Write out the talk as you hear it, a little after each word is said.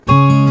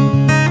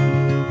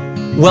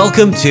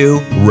Welcome to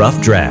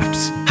Rough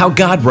Drafts, How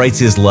God Writes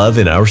His Love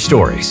in Our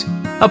Stories,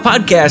 a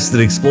podcast that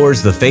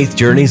explores the faith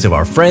journeys of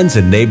our friends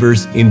and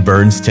neighbors in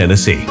Burns,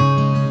 Tennessee.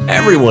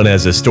 Everyone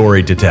has a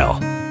story to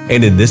tell,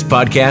 and in this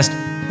podcast,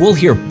 we'll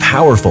hear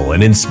powerful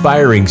and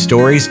inspiring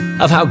stories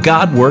of how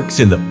God works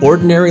in the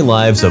ordinary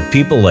lives of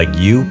people like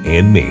you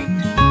and me.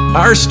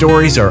 Our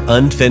stories are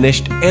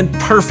unfinished and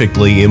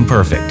perfectly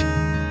imperfect.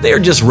 They are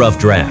just rough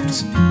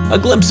drafts, a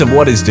glimpse of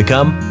what is to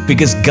come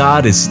because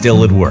God is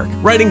still at work,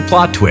 writing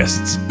plot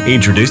twists,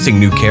 introducing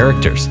new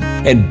characters,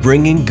 and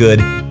bringing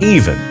good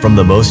even from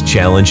the most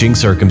challenging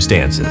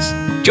circumstances.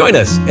 Join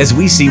us as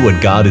we see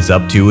what God is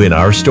up to in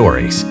our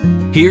stories.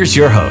 Here's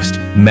your host,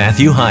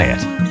 Matthew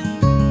Hyatt.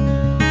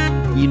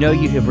 You know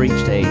you have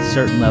reached a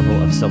certain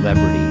level of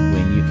celebrity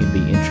when you can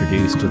be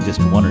introduced with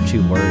just one or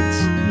two words.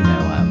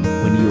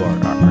 When you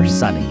are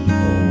Sonny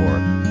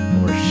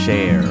or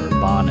Cher or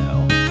Bono.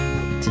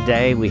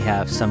 Today we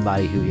have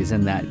somebody who is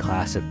in that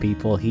class of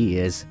people. He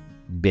is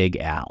Big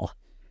Al.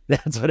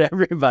 That's what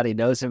everybody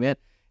knows him in.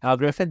 Al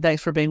Griffin,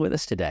 thanks for being with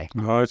us today.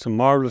 Oh, it's a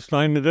marvelous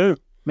thing to do.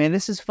 Man,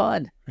 this is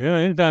fun. Yeah,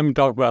 anytime you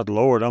talk about the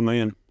Lord, I'm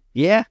in.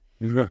 Yeah.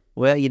 Yeah.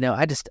 Well,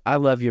 I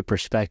love your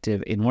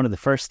perspective. And one of the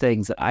first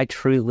things that I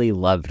truly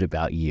loved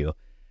about you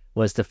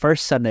was the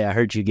first Sunday I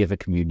heard you give a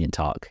communion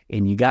talk.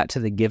 And you got to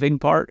the giving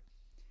part,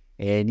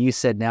 and you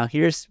said, now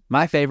here's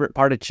my favorite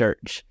part of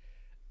church.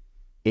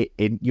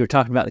 You were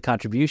talking about the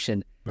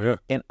contribution. Yeah.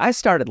 And I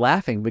started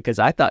laughing because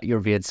I thought you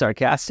were being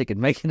sarcastic and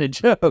making a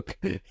joke.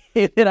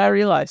 And then I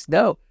realized,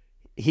 no,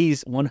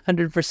 he's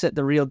 100%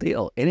 the real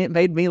deal. And it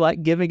made me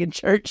like giving in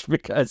church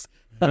because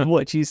of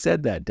what you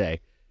said that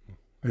day.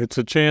 It's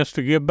a chance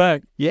to give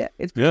back. Yeah,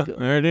 it's Yeah, cool.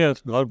 there it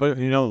is. A lot of people,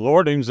 the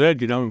Lord even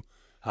said, I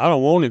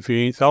don't want it if you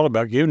ain't thought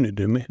about giving it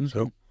to me.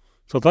 So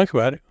think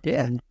about it.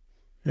 Yeah.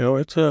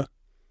 It's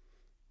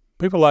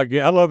people like,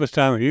 I love this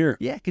time of year.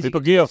 Yeah, because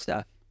people you give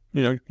stuff.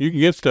 You can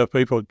give stuff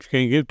people you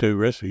can't give to the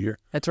rest of the year.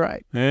 That's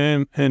right.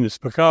 And it's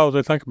because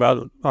they think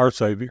about our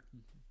Savior.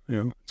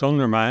 It's on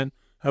their mind.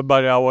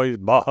 Everybody always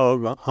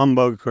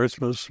humbug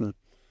Christmas and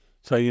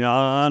say,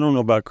 I don't know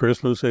about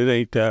Christmas. It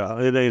ain't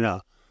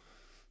a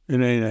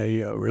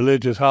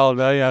religious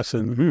holiday. I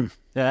said,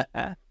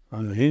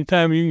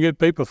 anytime you can get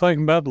people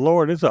thinking about the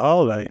Lord, it's a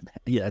holiday.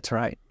 Yeah, that's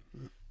right.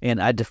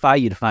 And I defy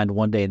you to find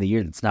one day in the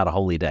year that's not a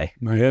holy day.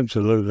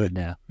 Absolutely.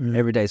 No, Yeah.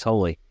 Every day's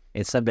holy.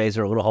 And some days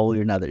are a little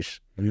holier than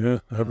others. Yeah,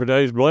 every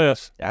day's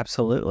blessed.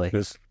 Absolutely.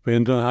 Just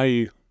depends on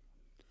how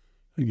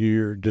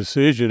your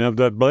decision of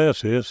that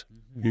bless is.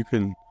 You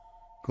can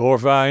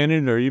glorify in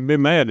it or you can be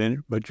mad in it,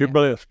 but you're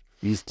blessed.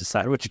 You just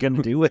decide what you're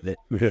going to do with it.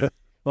 Yeah.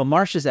 Well,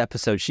 Marsha's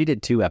episode, she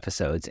did 2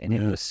 episodes, and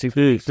it was super.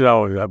 She's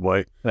always that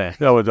way. Yeah.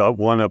 That was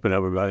one up and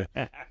everybody.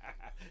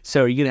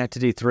 So are you going to have to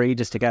do 3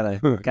 just to kind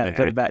of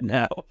put it back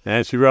now?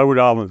 And she wrote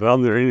all my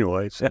thumbs there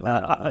anyway.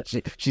 So.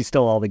 She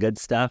stole all the good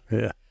stuff.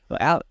 Yeah. Well,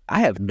 Al,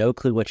 I have no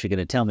clue what you're going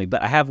to tell me,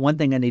 but I have one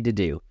thing I need to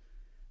do.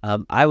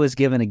 I was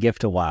given a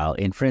gift a while,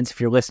 and friends, if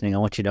you're listening, I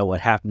want you to know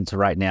what happens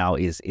right now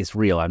is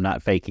real. I'm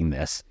not faking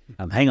this.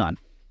 Hang on.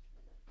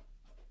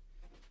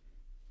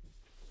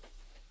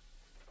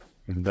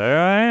 There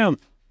I am.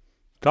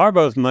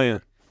 Starbucks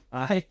man.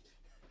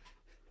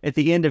 At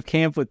the end of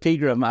Camp with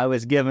Pegram, I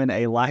was given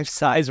a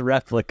life-size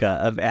replica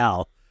of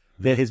Al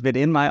that has been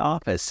in my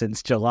office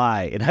since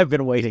July, and I've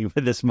been waiting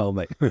for this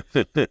moment.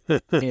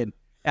 And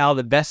Al,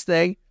 the best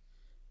thing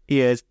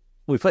is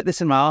we put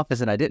this in my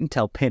office, and I didn't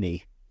tell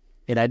Penny,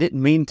 and I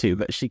didn't mean to,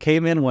 but she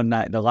came in one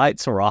night, and the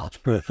lights were off.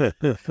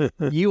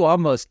 You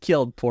almost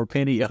killed poor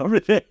Penny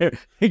over there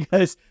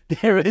because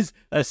there is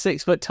a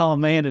 6-foot-tall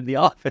man in the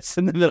office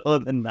in the middle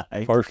of the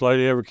night. First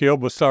lady ever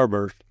killed was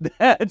Starburst.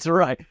 That's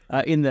right.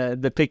 In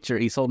the picture,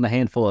 he's holding a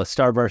handful of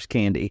Starburst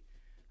candy.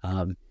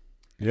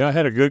 Yeah, I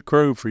had a good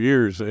crew for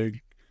years.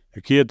 The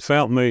kids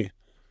found me.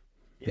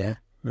 Yeah.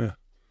 Yeah.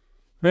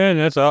 Man,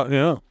 that's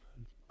all,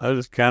 I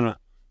just kind of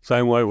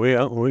same way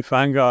we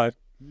find God.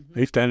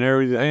 He's standing there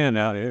with his hand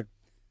out here.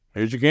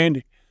 Here's your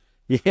candy.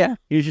 Yeah,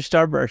 here's your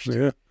Starburst.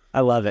 Yeah. I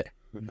love it.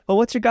 Well,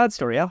 what's your God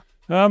story, Al?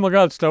 My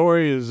God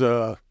story is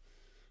I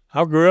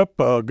grew up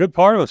a good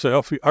part of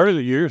myself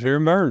early years here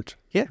in Burns.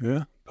 Yeah.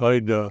 Yeah.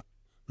 Played the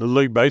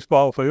league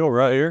baseball field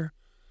right here.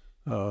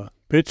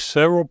 Pitched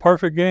several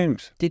perfect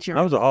games. Did you?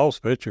 I was a Halls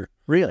pitcher.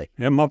 Really?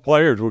 And my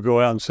players would go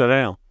out and sit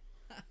down.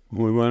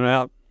 When we went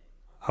out,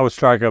 I would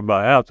strike up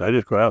by outs. I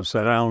just go out and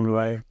sit down on the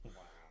way.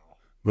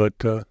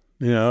 But,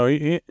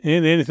 in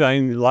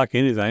anything, like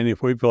anything,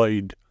 if we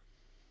played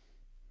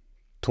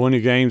 20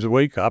 games a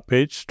week, I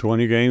pitched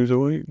 20 games a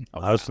week.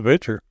 Oh, I was the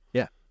pitcher.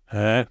 Yeah.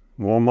 I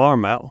wore my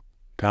arm out.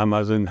 Time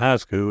I was in high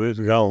school, it was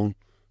gone.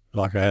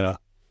 Like I had a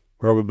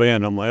rubber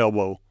band on my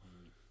elbow.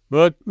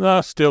 But I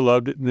still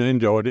loved it and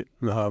enjoyed it.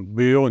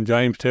 Bill and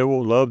James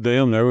Tibble, loved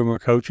them. They were my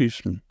coaches.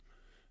 And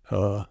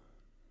they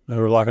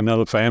were like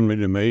another family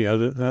to me.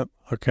 I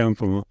come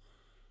from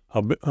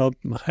a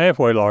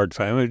halfway large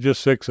family, just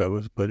 6 of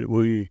us, but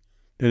we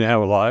didn't have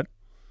a lot.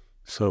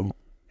 So,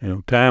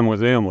 time with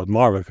them was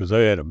marvelous because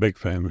they had a big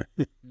family.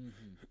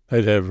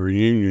 They'd have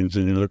reunions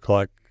and it looked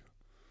like,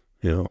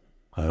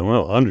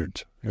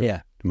 hundreds.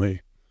 Yeah. to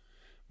me.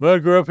 But I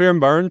grew up here in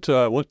Burns.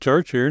 Went to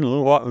church here in a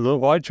little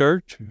white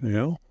church,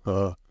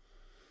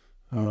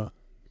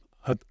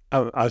 I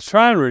was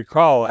trying to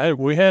recall,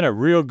 we had a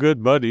real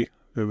good buddy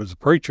that was a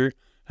preacher.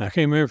 I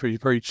can't remember if he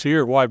preached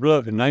here at White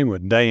Bluff. His name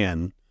was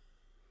Dan.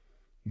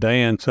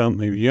 Dan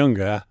something, he was a young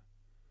guy.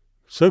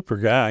 Super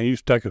guy. He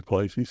used to take us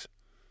places.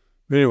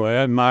 But anyway,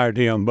 I admired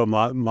him. But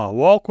my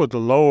walk with the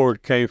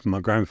Lord came from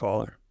my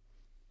grandfather.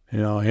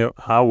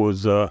 I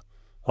was, like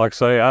I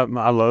say, I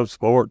love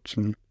sports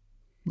and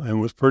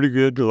was pretty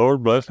good. The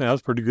Lord blessed me. I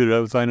was pretty good at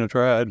everything I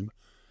tried.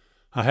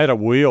 I had a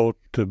will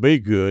to be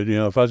good.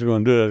 If I was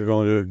going to do it, I was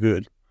going to do it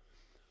good.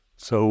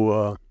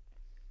 So,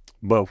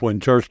 but when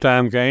church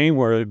time came,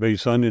 whether it be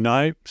Sunday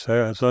night,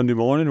 Sunday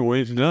morning, or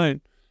Wednesday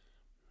night,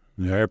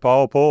 there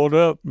Paul pulled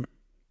up,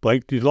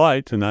 blinked his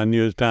lights, and I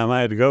knew it was time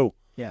I had to go.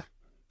 Yeah.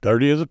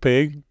 Dirty as a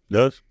pig,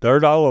 dust,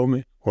 dirt all over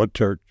me. What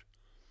church?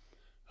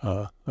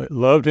 I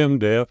loved him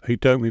to death. He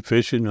took me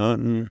fishing,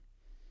 hunting.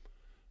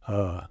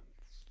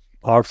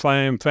 Our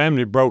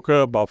family broke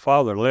up. Our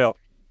father left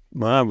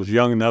when I was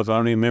young enough. I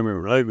don't even remember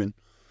him leaving.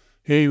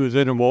 He was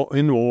in the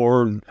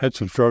war and had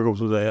some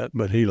struggles with that,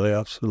 but he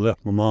left. So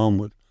left my mom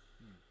with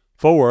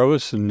 4 of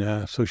us,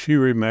 and so she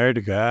remarried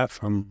a guy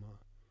from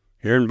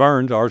here in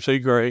Burns, R.C.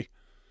 Gray.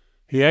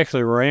 He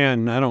actually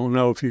ran, I don't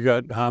know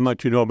if how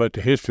much you know about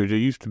the history. There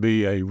used to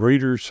be a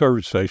Reader's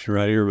service station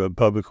right here at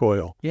Public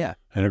Oil. Yeah.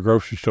 And a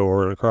grocery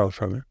store right across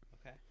from it.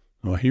 Okay.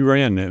 Well, he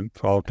ran them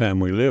for all the time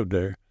we lived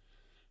there.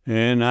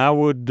 And I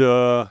would,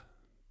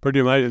 pretty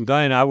amazing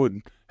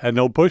thing, had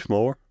no push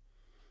mower.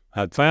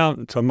 I'd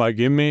found somebody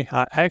give me,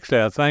 I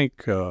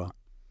think an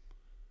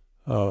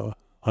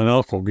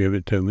uncle gave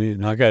it to me,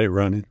 and I got it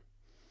running.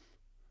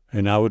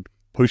 And I would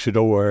push it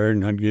over there,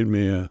 and I'd give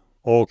me a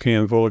oil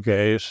can full of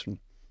gas and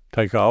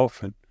take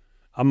off. And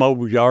I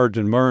mowed yards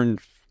and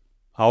Burns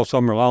all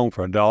summer long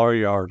for $1 a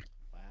yard.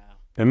 Wow.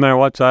 Didn't matter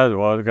what size it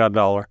was, I got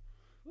 $1.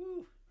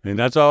 Woo. And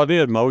that's all I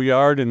did, mow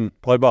yard and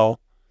play ball.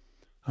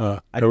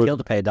 I'd kill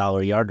to pay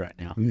 $1 a yard right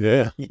now.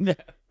 Yeah.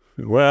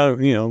 Well,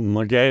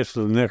 my gas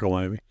was a nickel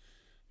maybe.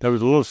 There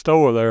was a little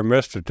store there in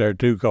Reston there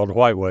too called the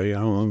White Way. I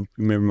don't know if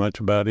you remember much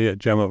about it.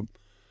 Gemma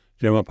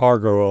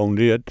Pargo owned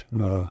it.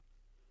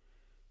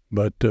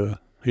 But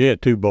he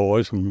had 2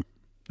 boys, and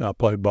I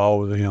played ball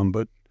with him.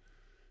 But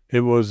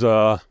it was,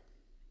 I'd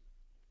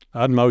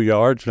mow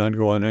yards, and I'd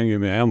go in there and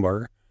give me a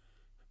hamburger.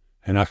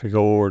 And I could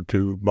go over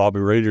to Bobby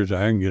Reader's.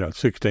 I can get a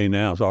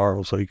 16-ounce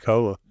RLC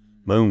Cola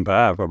Moon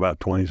Pie for about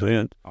 20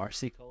 cents.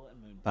 RC Cola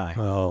and Moon Pie.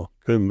 Oh,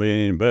 couldn't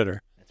be any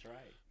better. That's right.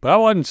 But I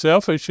wasn't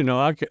selfish.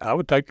 I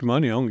would take the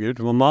money home and give it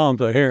to my mom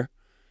to here.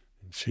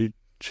 She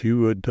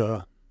would,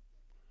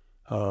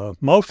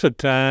 most of the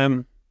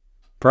time,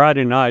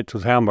 Friday nights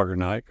was hamburger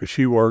night because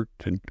she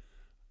worked and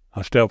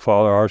my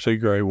stepfather, R.C.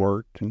 Gray,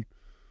 worked. And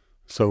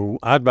so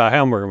I'd buy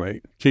hamburger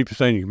meat, cheapest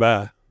thing you could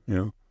buy,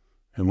 and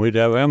we'd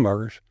have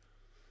hamburgers.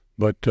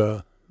 But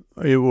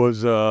it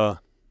was a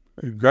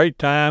great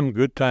time,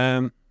 good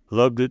time,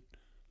 loved it,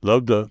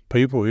 loved the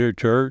people here at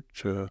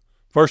church.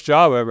 First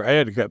job I ever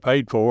had to get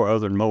paid for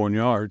other than mowing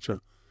yards. The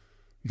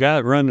guy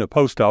that run the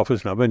post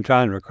office, and I've been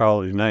trying to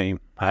recall his name.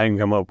 I hadn't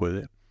come up with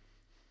it.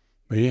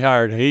 But he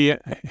hired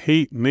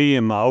me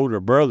and my older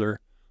brother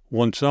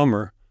one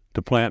summer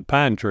to plant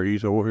pine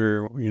trees over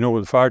here. You know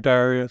where the fire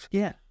tower is?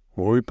 Yeah.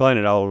 Well, we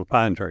planted all the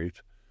pine trees.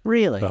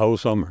 Really? The whole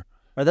summer.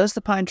 Are those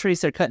the pine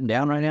trees they're cutting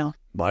down right now?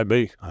 Might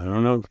be. I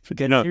don't know.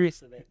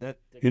 Seriously,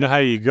 you know how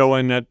you go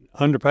in that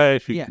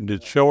underpass?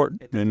 It's short,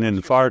 and then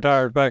the fire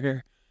tower's back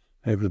here?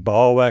 It was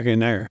all back in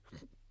there.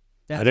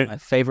 That's my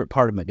favorite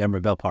part of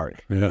Montgomery Bell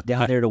Park. Yeah.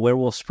 Down there to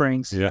Werewolf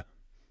Springs. Yeah.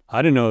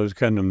 I didn't know it was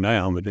cutting them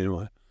down, but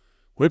anyway.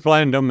 We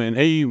planted them, and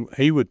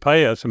he would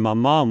pay us, and my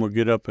mom would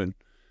get up, and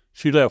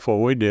she left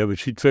before we did, but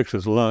she'd fix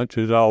us lunch.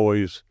 It was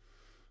always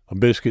a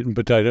biscuit and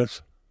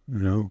potatoes,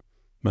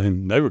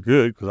 Man, they were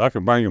good because I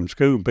could bring them to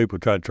school, and people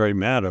tried to trade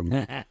me out of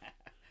them.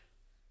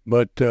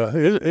 But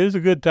it was a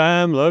good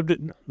time. Loved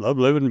it. Loved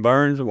living in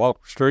Burns.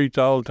 Walked the streets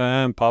all the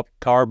time. Popped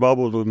tar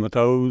bubbles with my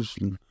toes,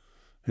 and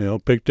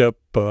picked up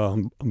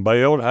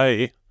baled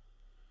hay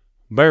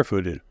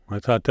barefooted.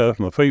 That's how tough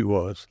my feet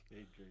was.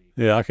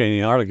 Yeah, I can't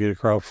even hardly get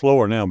across the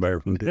floor now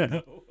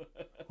barefooted.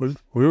 We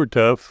were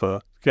tough.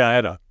 Guy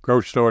had a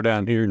grocery store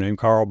down here named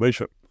Carl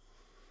Bishop.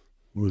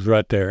 Was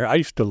right there. I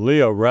used to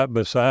live right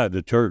beside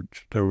the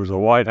church. There was a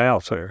white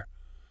house there.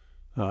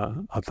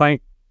 I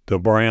think the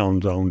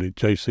Browns owned it.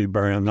 J.C.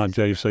 Brown, not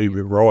J.C.,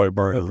 but Roy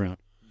Brown.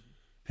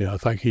 Yeah, I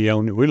think he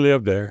owned it. We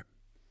lived there.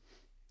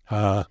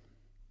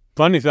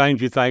 Funny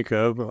things you think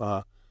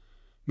of.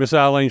 Miss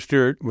Eileen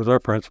Stewart was our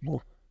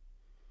principal.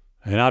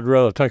 And I'd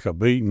rather take a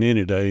beating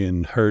any day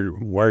than her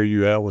wear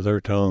you out with her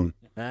tongue.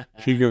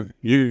 You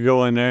could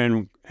go in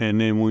there,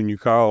 and then when you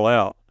call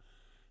out,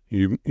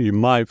 you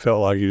might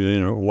feel like you're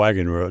in a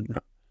wagon rut.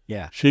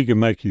 Yeah. She could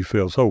make you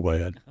feel so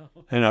bad.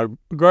 And a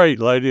great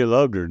lady, I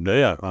loved her to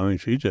death.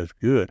 She's just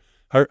good.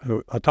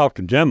 I talked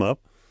to Gemma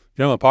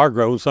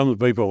Pargrove. Some of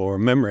the people will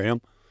remember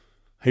him.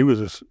 He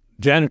was a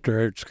janitor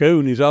at school,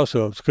 and he's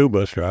also a school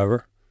bus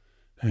driver.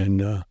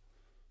 And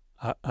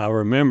I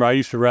remember I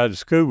used to ride the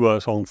school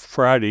bus on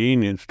Friday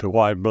evenings to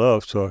White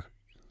Bluff, so I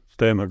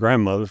stayed at my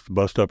grandmother's to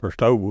bust up her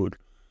stove wood.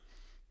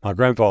 My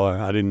grandfather,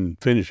 I didn't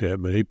finish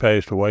that, but he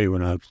passed away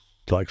when I was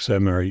like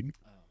 7 or 8.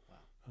 Oh,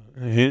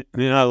 wow.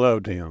 And I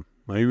loved him.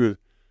 He was a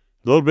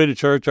little bit of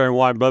church there in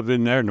White Bluff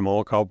isn't there no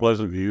more, called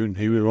Pleasant View, and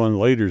he was one of the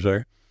leaders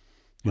there.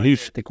 And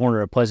he's At the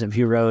corner of Pleasant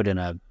View Road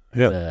and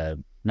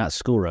not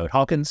School Road,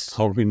 Hawkins.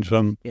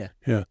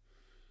 Yeah.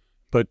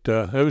 But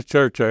there was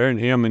church there, and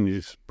him and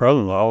his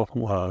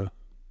brother-in-law,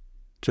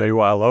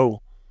 J.Y.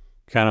 Lowe,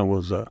 kind of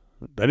was, they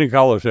didn't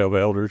call themselves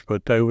elders,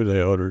 but they were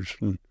the elders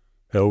and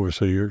the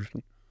overseers.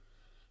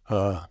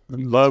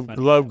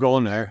 Love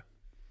going there.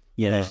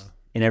 Yeah,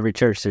 in every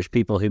church there's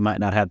people who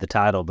might not have the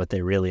title, but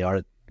they really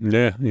are.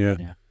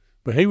 Yeah.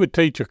 But he would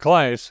teach a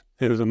class.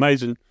 It was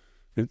amazing.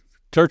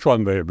 Church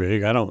wasn't very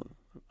big. I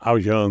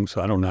was young,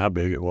 so I don't know how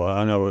big it was.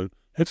 I know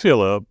it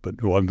filled up, but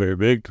it wasn't very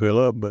big to fill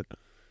up. But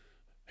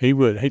he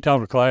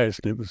taught a class,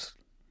 and it was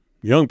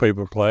young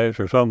people class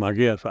or something, I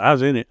guess. I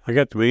was in it. I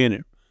got to be in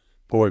it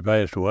before he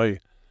passed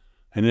away.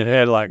 And it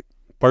had like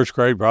first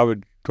grade,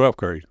 probably 12th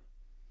grade.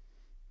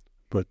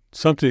 But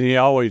something he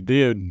always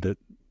did that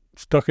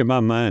stuck in my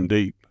mind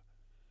deep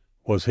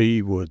was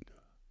he would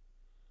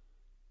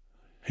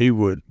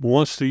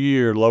once a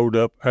year load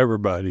up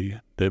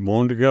everybody that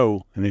wanted to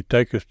go, and he'd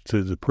take us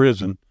to the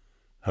prison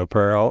up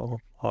there,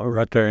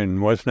 right there in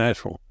West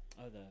Nashville.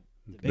 Oh,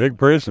 the big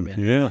prison,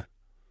 yeah.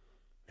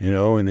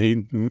 And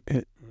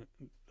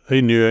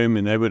he knew him,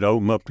 and they would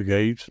open up the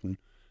gates, and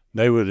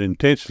they would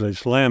intentionally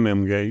slam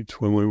them gates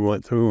when we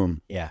went through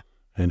them. Yeah.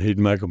 And he'd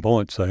make a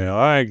point, say, all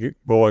right,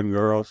 boys and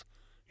girls,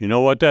 you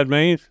know what that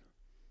means?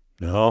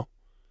 No,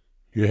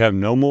 you have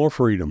no more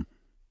freedom.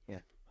 Yeah.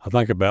 I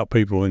think about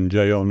people in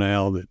jail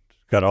now that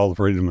got all the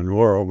freedom in the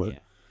world,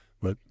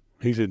 but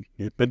he said,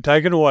 it's been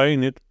taken away,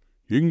 and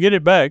you can get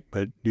it back,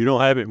 but you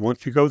don't have it.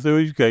 Once you go through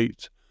these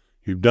gates,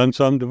 you've done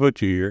something to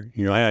put you here.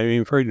 You don't have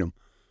any freedom.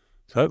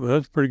 So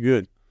that's pretty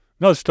good.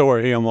 Another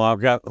story of him, while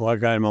I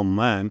got him on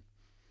my mind,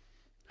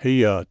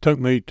 he took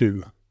me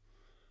to,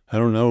 I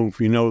don't know if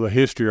you know the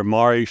history of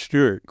Maury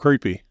Stewart,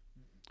 creepy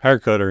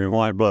haircutter in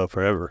White Bluff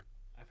forever.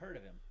 I've heard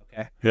of him.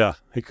 Okay. Yeah,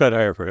 he cut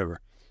hair forever.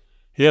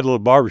 He had a little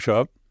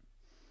barbershop,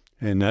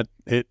 and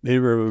it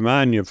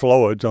remind you of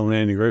Floyd's on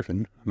Andy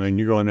Griffin. I mean,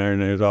 you go in there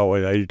and there's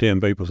always 8 or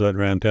 10 people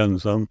sitting around telling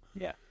something.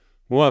 Yeah.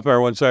 We went up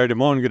there one Saturday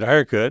morning to get a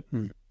haircut,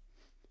 and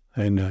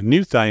the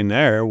new thing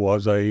there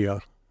was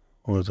it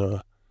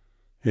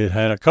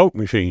had a Coke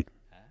machine.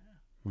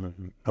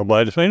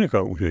 Nobody had seen a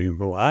Coke machine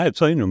before. I had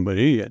seen them, but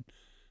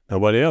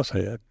nobody else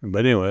had.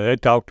 But anyway, they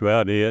talked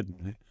about it.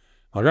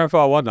 My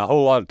grandfather wasn't a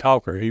whole lot of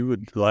talker. He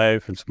would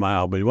laugh and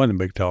smile, but he wasn't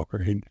a big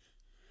talker.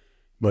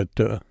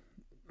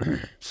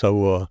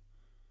 So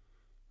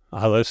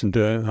I listened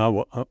to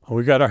him.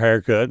 We got our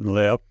haircut and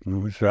left, and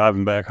we was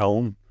driving back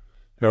home.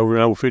 Over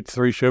an old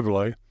 53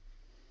 Chevrolet.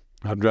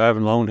 I'm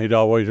driving along. He'd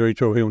always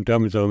reach over here and tell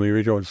me something. He'd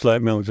reach over and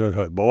slap me on the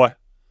shoulder. Boy.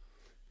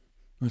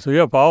 I said,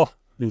 yeah, Paul.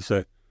 He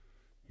said,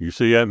 you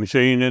see that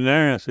machine in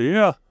there? I said,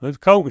 yeah, that's a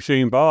Coke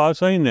machine, Paul. I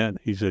seen that.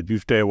 He said, you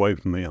stay away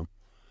from him.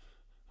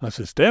 I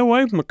said, stay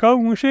away from a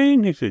Coke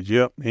machine? He said,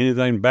 yep,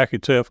 anything to back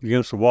itself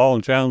against the wall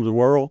and challenge the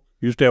world,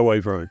 you stay away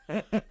from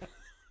it.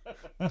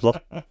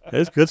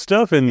 There's good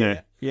stuff in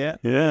there. Yeah.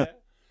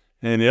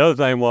 And the other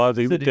thing was,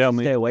 he would tell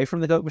me, stay away from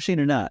the Coke machine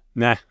or not?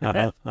 Nah,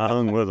 I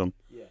hung with him.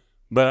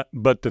 Yeah.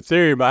 But the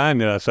theory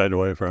behind it, I stayed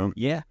away from.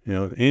 Yeah.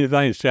 Anything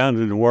that's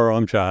challenging the world,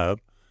 I'm shy of.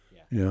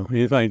 Yeah.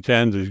 Anything that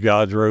challenges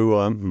God's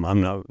rule, I'm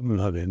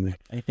not in there.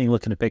 Anything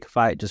looking to pick a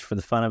fight just for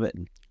the fun of it?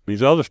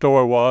 His other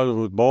story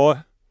was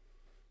boy,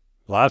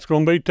 life's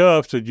going to be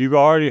tough. Said, you've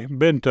already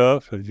been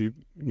tough. Said,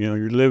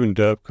 you're living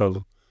tough because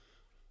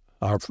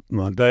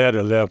my dad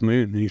had left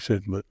me, and he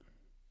said,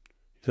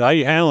 how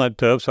you handle that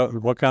tough? So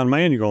what kind of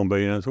man you going to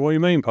be? And I said, what do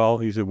you mean, Paul?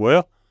 He said,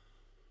 well,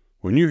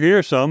 when you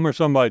hear something or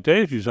somebody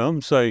tells you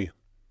something, say,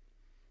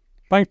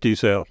 think to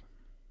yourself.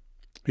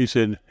 He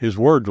said, his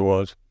words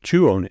was,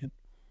 chew on it.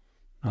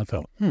 I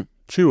thought,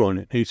 chew on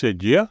it. He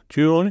said, yeah,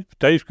 chew on it. If it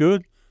tastes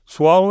good,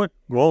 swallow it,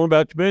 go on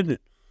about your business.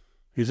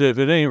 He said, if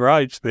it ain't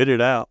right, spit it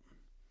out.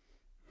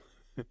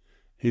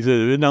 He said,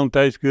 if it don't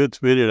taste good,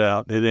 spit it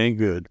out. It ain't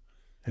good.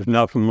 It's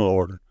not from the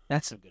Lord.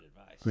 That's some good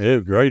advice. Yeah,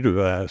 great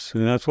advice.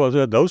 And that's what I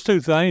said. Those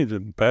two things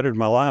have bettered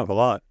my life a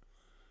lot.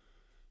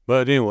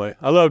 But anyway,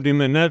 I loved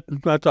him, and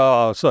that's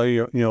all I'll say,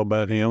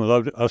 about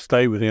him. I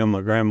stayed with him.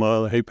 My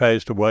grandmother, he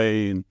passed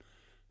away, and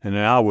then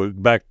I was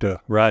back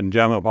to riding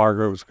John Up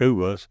Hargrove school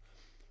bus.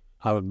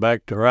 I was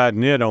back to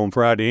riding it on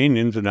Friday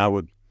evenings, and I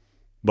would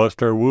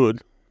bust her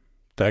wood,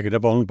 stack it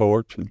up on the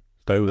porch, and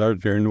stay with her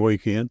during the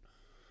weekend.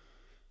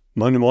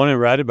 Monday morning,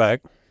 ride it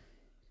back.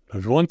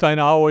 There's one thing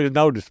I always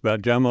noticed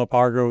about John Up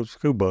Hargrove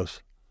school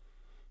bus.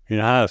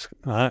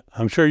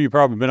 I'm sure you've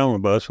probably been on a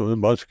bus with a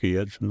bunch of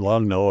kids, and a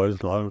lot of noise,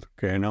 a lot of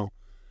carrying on.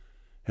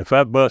 If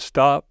that bus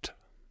stopped,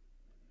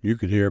 you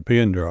could hear a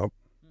pin drop.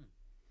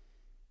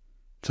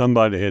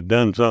 Somebody had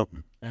done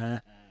something.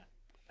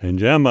 And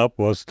Jam Up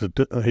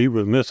he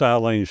was Miss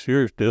Eileen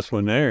Stewart's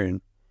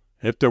disciplinarian.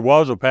 If there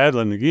was a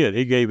paddling to get,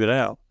 he gave it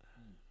out.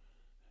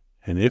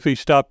 And if he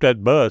stopped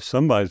that bus,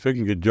 somebody's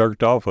fixing to get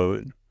jerked off of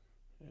it.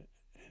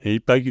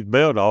 He'd take his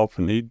belt off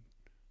and he'd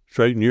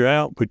straighten you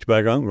out, put you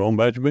back on, go on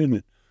about your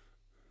business.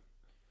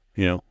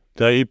 You know,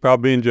 today he'd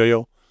probably be in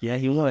jail. Yeah,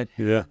 he would.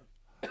 Yeah.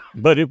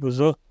 But he's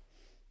a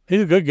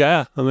good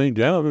guy. I mean,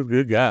 John was a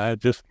good guy.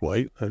 That's just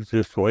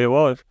the way it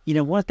was. You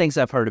know, one of the things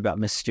I've heard about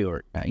Miss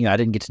Stewart, I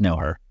didn't get to know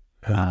her,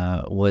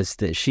 was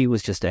that she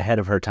was just ahead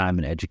of her time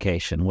in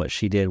education. What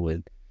she did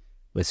with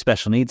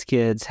special needs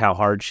kids, how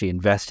hard she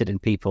invested in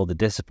people, the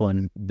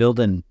discipline,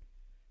 building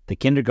the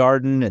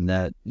kindergarten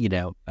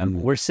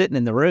and we're sitting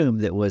in the room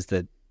that was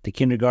the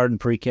kindergarten,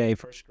 pre-K,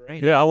 first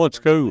grade. Yeah, I went to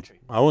school.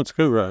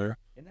 Right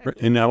here.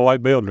 In that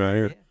white building right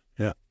here.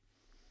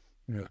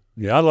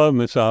 Yeah, I love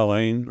Miss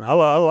Eileen. I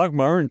like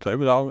Burns. They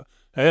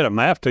had a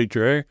math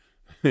teacher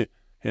there.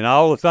 And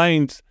all the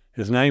things,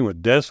 his name was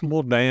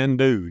Decimal Dan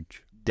Dooge.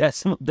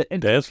 Decimal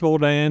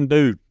Dan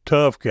Dooge.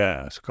 Tough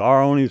guy.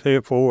 Scar on his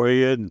head,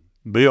 forehead,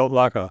 built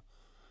like a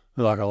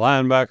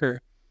linebacker.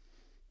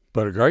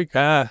 But a great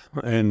guy.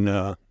 And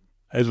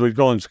as we was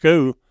going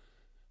to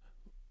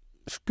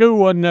school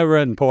wasn't never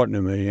that important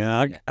to me.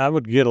 I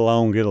would get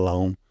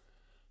along.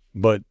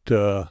 But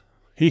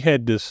he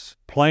had this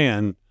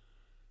plan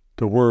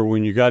to where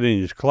when you got in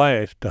his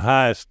class,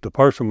 the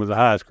person with the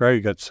highest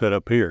grade got set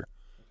up here.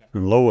 Okay.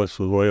 And lowest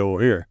was way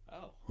over here.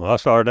 Oh. Well, I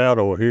started out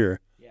over here.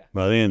 Yeah.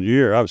 By the end of the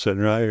year, I was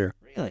sitting right here.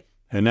 Really?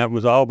 And that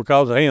was all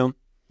because of him.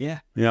 Yeah.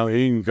 You know,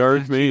 he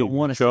encouraged me,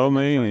 showed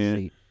me,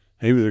 and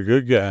he was a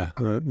good guy.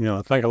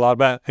 I think a lot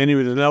about, and he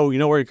was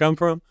where he come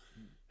from?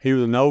 He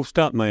was an old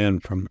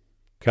stuntman from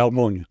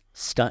California.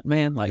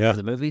 Stuntman, like for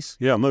the movies?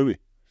 Yeah, movie.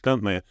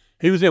 Stuntman.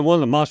 He was in one of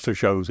the monster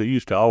shows. He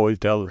used to always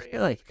tell us.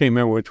 Really? Can't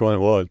remember which one it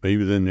was, but he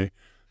was in there.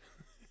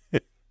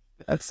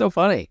 That's so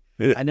funny.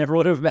 Yeah. I never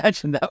would have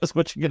imagined that was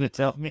what you're going to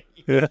tell me.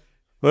 Yeah.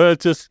 Well,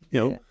 it's just,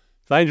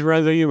 things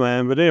run through your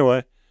mind. But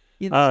anyway.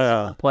 It's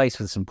a place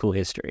with some cool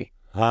history.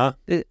 Huh?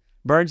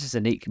 Burns is a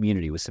neat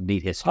community with some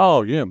neat history.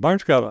 Oh, yeah.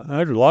 Burns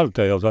there's a lot of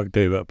tales I can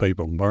tell you about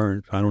people in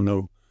Burns. I don't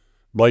know.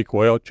 Blake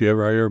Welch, you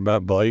ever hear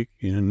about Blake?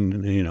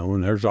 And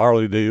there's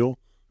Arlie Deal.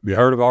 Have you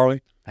heard of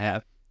Arlie? I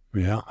have.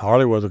 Yeah,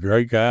 Harley was a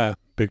great guy.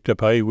 Picked up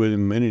hay with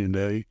him many a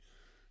day.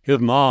 His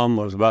mom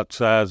was about the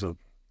size of,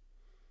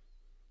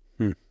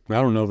 I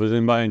don't know if there's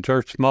anybody in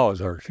church as small as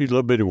her. She's a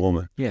little bitty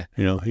woman. Yeah.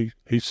 He's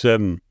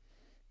 7'4",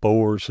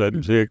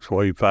 7'6",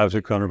 weighed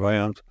 500-600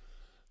 pounds,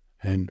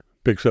 and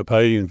picks up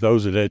hay and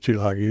throws it at you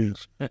like it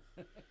is.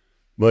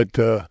 But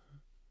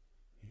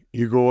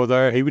you go over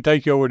there, he would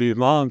take you over to his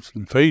mom's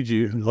and feed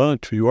you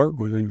lunch if you worked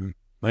with him.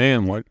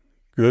 Man, what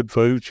good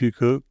food she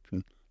cooked.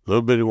 And a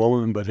little bitty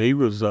woman, but he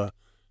was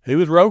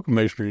road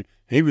commissioner.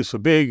 He was so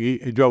big,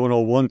 he drove an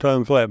old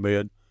 1-ton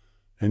flatbed,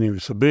 and he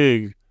was so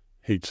big,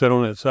 he'd sit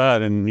on that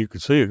side, and you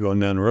could see it going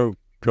down the road.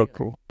 Truck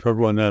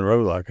going down the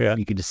road like that.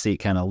 You could just see it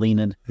kind of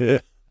leaning. Yeah.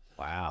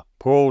 Wow.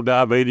 Poor old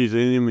diabetes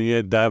in him. He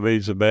had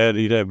diabetes so bad,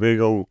 he'd have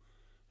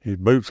his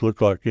boots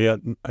looked like he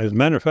had. As a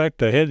matter of fact,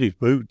 they had these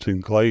boots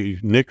in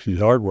Nixie's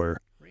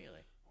Hardware.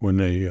 Really? When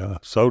they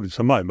sold it,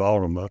 somebody bought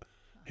them, but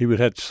he would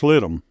have to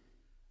slit them.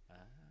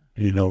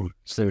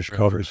 So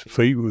because his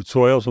feet would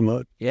swell so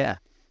much. Yeah.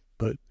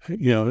 But,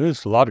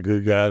 there's a lot of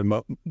good guys.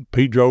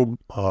 Pedro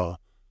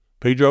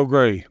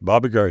Gray,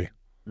 Bobby Gray.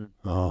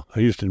 I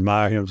used to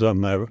admire him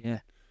something ever. Yeah.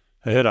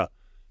 They had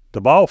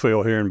the ball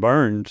field here in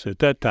Burns at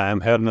that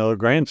time had another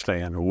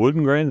grandstand, a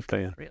wooden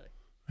grandstand. Really?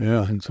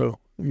 Yeah, and so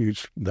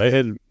they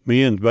had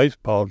men's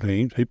baseball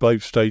teams. He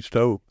played State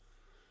Stowe.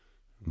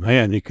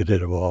 Man, he could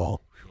hit a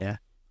ball. Yeah.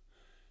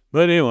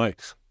 But anyway,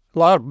 a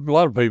lot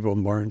of people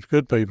in Burns,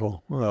 good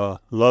people.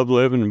 Love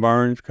living in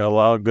Burns, got a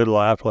lot of good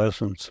life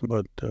lessons.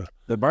 But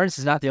Burns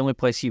is not the only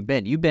place you've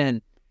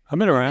been. I've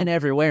been around.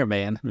 everywhere,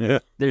 man. Yeah.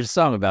 There's a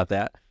song about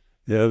that.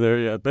 Yeah,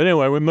 yeah. But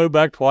anyway, we moved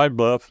back to White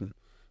Bluff. And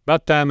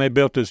about the time they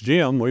built this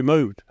gym, we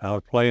moved. I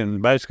was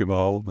playing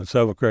basketball my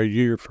 7th grade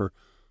year for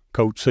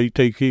Coach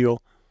C.T.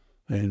 Keel,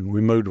 and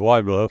we moved to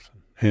White Bluff,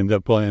 ended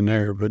up playing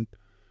there. But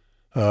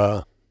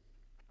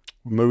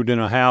we moved in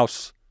a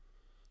house,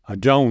 a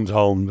Jones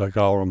home, they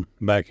call them,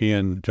 back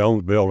in.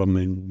 Jones built them,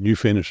 and you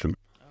finished them.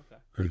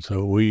 Okay. And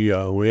so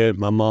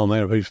my mom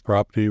had a piece of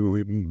property, and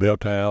we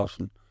built a house.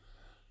 And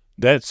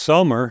that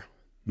summer,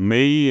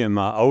 me and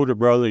my older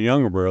brother,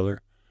 younger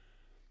brother,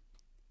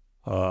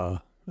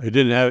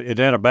 it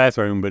had a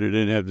bathroom, but it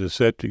didn't have the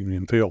septic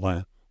and field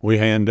line. We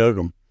hand dug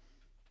them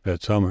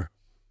that summer.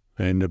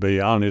 And to be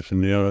honest,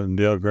 and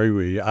they'll agree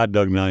with you, I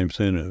dug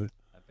 90% of it.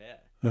 I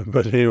bet.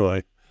 But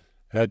anyway,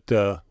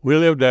 we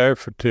lived there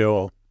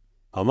till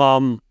my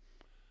mom,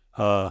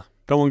 don't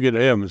want to get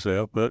ahead of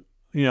myself, but,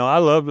 I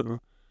love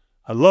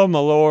my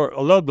Lord.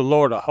 I loved the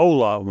Lord a whole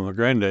lot when my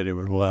granddaddy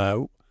was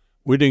alive.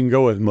 We didn't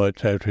go as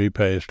much after he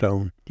passed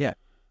on. Yeah.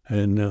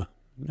 And it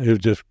was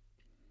just,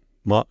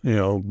 both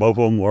of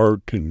them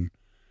worked and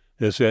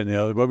this, that, and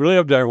the other. But we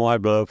lived there in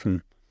White Bluff,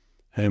 and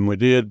I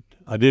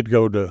did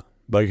go to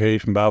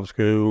vacation Bible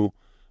school,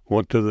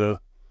 went to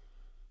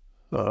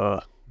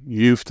the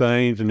youth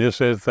things and this,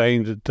 that,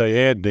 things that they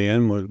had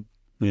then was,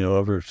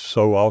 every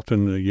so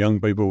often the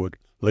young people would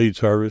lead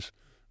service.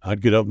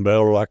 I'd get up and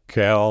bellow like a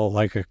cow,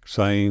 like I could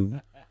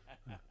sing.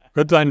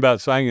 Good thing about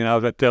singing, I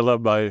was at tell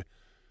everybody,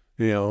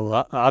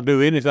 I'll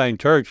do anything in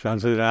church. I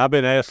said, I've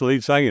been asked to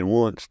lead singing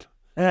once.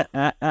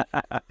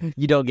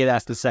 You don't get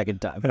asked the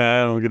second time.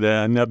 I don't get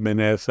that. I've never been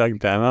asked the second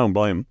time. I don't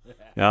blame them.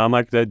 I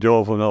make that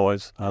joyful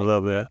noise. I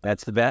love that.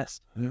 That's the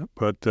best. Yeah.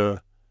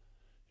 But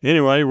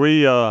anyway,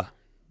 we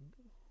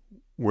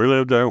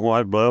lived there in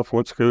White Bluff,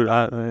 went to school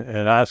at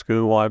high school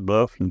in White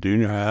Bluff and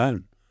junior high.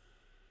 And,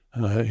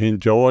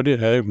 enjoyed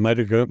it. Had made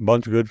a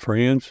bunch of good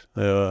friends.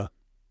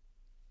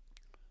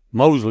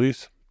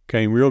 Mosleys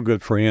became real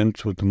good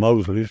friends with the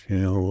Mosleys.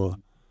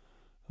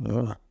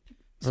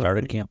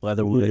 Started Camp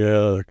Leatherwood.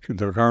 Yeah,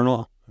 the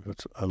Colonel.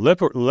 It's a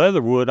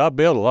Leatherwood. I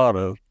built a lot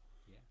of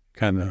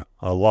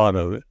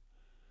it.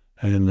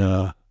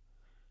 And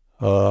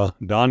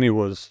Donnie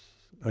was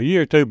a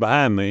year or two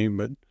behind me,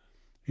 but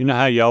you know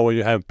how you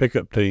always have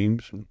pickup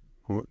teams.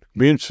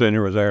 Bench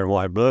Center was there in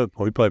White Bluff.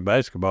 We played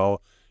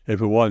basketball. If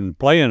it wasn't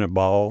playing a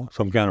ball,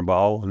 some kind of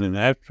ball, and then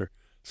after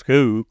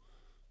school,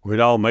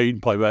 we'd all meet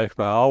and play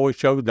basketball. I always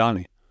chose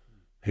Donnie.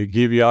 He'd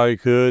give you all he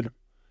could.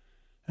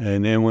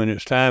 And then when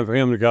it's time for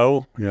him to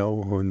go,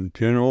 when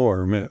General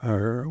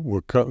or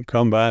would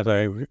come by and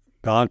say,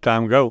 Don,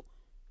 time to go,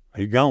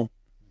 he's gone.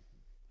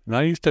 And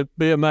I used to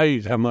be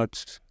amazed how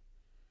much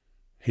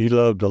he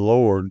loved the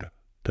Lord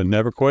to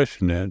never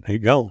question that.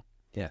 He'd gone.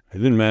 Yeah. It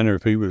didn't matter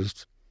if he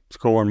was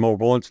scoring more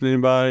points than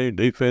anybody,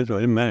 defense, it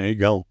didn't matter. He'd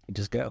gone. You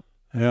just go.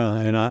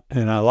 Yeah,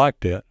 and I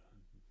liked that.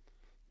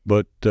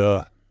 But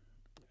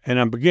and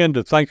I began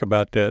to think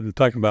about that and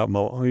think about my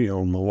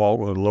walk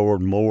with the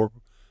Lord more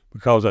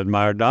because I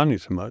admired Donnie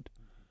so much.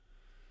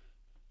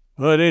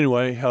 But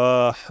anyway,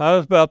 I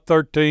was about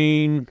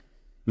 13,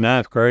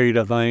 ninth grade,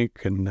 I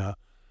think, and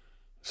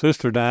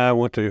sister and I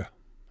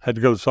had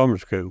to go to summer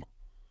school.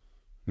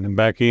 And then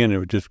back in, it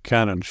was just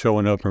kind of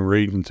showing up and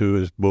reading through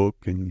his book,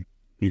 and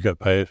you got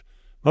passed.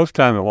 Most of the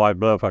time at White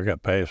Bluff, I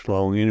got passed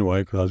along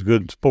anyway because I was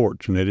good in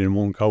sports, and they didn't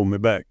want to call me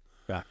back.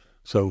 Gotcha.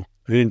 So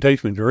they didn't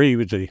teach me to read,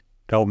 but they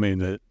told me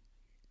that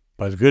if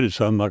I was good at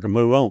something, I could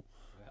move on.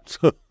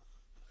 So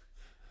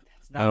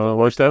I don't know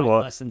what that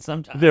was. Lesson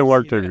sometimes. It didn't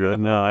work too good.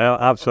 No,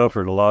 I've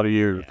suffered a lot of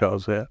years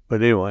because of that.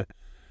 But anyway,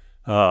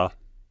 I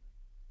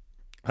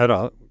had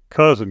a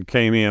cousin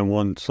came in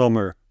one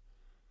summer.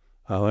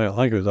 I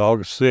think it was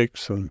August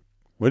 6th, and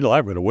we'd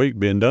like with a week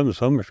being done with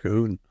summer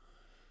school. And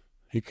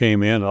he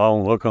came in,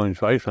 all look on his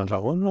face, and I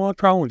thought, well,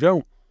 what's wrong with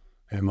Joe?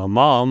 And my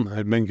mom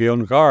had been killed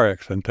in a car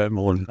accident that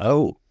morning.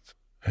 Oh.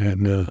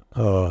 And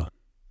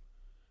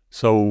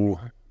so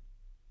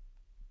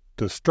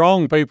the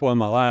strong people in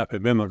my life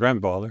had been my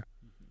grandfather,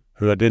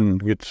 who I didn't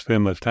get to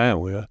spend much time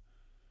with.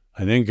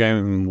 And then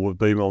came would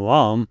be my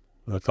mom,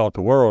 I thought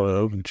the world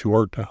of, and she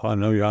worked, I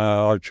know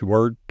how hard she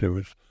worked. There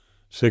was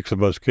 6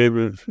 of us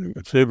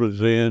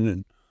siblings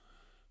in,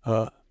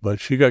 and but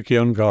she got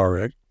killed in a car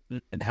wreck.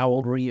 And how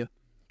old were you?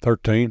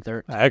 13.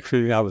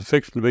 Actually, I was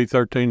fixing to be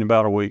 13 in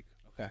about a week.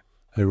 Okay.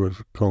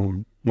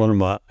 One of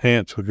my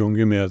aunts was going to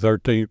give me a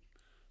 13th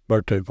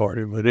birthday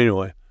party. But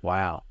anyway.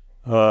 Wow.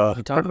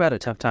 You talk about a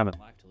tough time in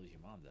life to lose your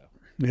mom,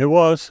 though. It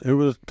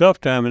was a tough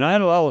time, and I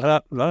had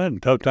a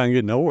tough time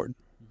getting over it.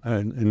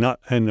 And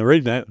the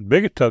reason the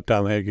biggest tough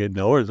time I had getting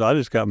over it is I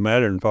just got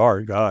madder and far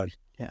at God.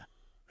 Yeah.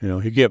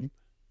 He kept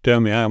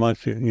telling me how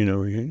much,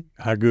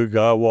 how good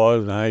God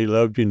was and how he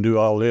loved you and do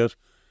all this.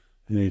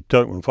 And he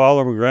took my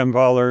father, my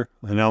grandfather,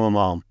 and now my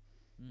mom.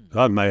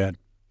 I was mad.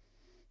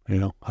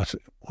 I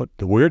said, what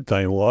the weird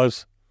thing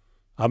was,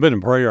 I've been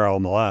in prayer all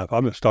my life.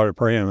 I've been started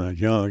praying when I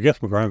was young. I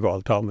guess my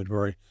grandfather taught me to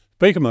pray.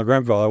 Speaking of my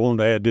grandfather, I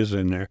wanted to add this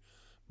in there.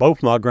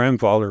 Both my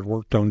grandfathers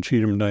worked on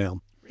Cheatham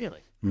Dam.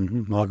 Really?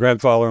 Mm-hmm. My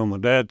grandfather on my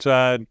dad's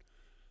side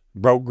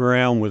broke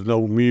ground with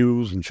no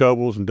mules and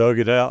shovels and dug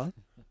it out.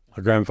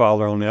 My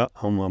grandfather on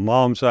my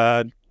mom's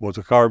side was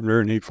a carpenter,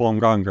 and he flung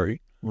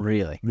concrete.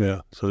 Really?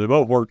 Yeah. So they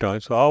both worked on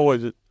it. So I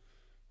always,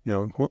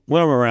 when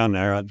I'm around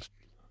there, I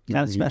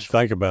just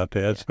think about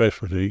that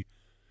specialty.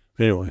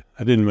 Anyway,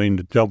 I didn't mean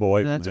to jump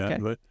away from that. Okay.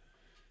 But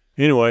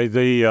anyway,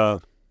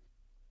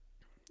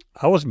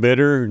 I was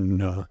bitter,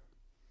 and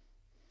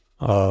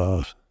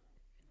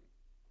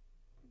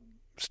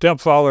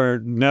stepfather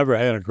never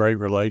had a great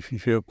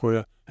relationship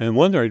with. And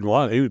one reason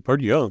why, he was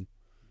pretty young.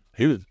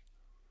 He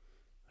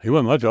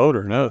wasn't much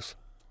older than us.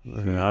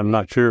 And I'm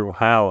not sure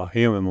how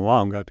him and my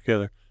mom got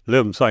together.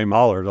 Lived in the same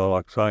holler, though,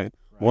 like I say. Right.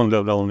 One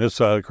lived on this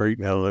side of the creek,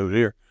 and the other lived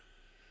here.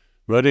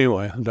 But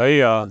anyway, and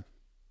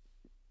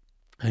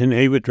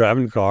he was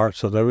driving the car,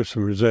 so there was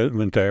some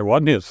resentment there. It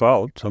wasn't his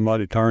fault.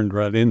 Somebody turned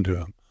right into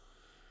him.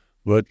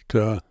 But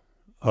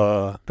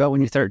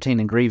when you're 13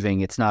 and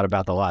grieving, it's not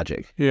about the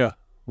logic. Yeah.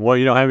 Well,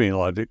 you don't have any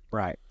logic.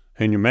 Right.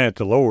 And you're mad at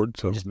the Lord.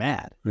 So you're just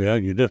mad. Yeah,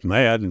 you're just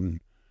mad.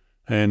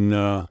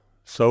 And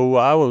so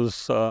I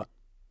was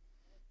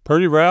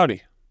pretty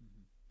rowdy.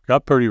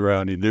 Got pretty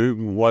rowdy, do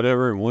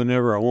whatever and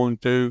whenever I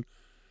wanted to.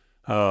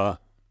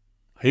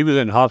 He was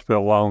in the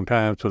hospital a long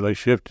time, so they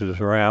shifted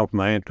us around from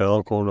aunt to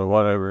uncle to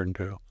whatever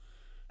until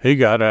he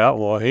got out.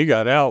 Well, he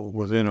got out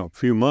within a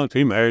few months.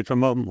 He married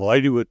some of them, a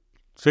lady with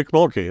 6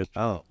 more kids.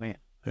 Oh, man.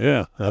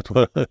 Yeah, that's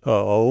what,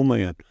 oh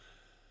man.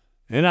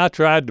 And I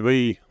tried to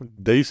be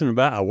decent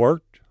about it. I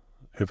worked.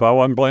 If I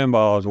wasn't playing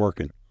ball, I was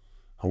working.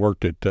 I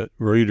worked at that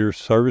Reader's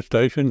service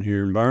station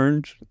here in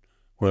Burns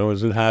when I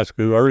was in high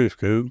school, early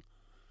school.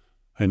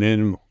 And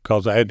then,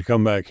 because I had to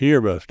come back here,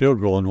 but I was still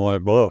going to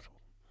White Bluff.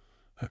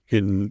 I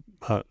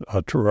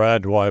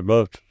tried to White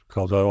Bluff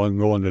because I wasn't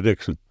going to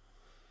Dixon.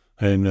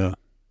 And,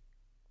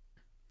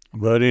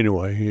 but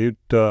anyway, it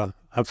kind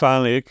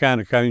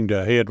of came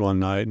to a head one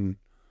night. And,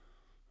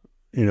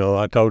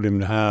 I told him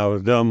how I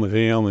was done with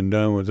him and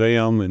done with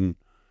them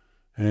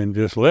and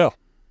just left.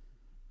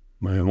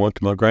 And went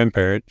to my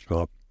grandparents,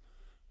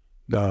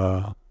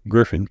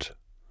 Griffins.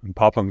 And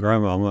Papa and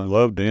Grandmama, I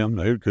loved them.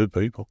 They were good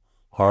people.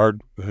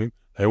 Hard.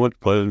 They went to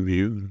Pleasant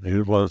View.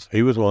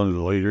 He was one of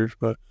the leaders,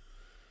 but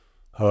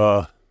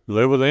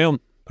lived with them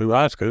through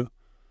high school.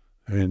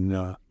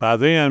 And by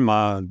then,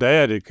 my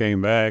dad had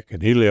came back,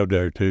 and he lived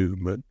there too,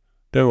 but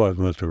there wasn't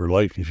much of a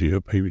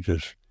relationship. He was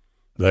just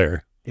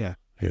there. Yeah.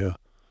 Yeah.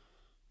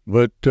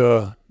 But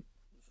excuse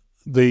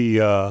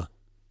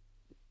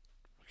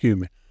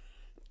me.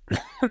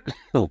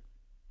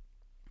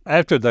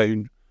 After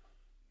they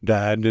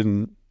died,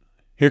 and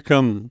here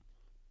come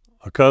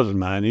a cousin of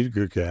mine. He's a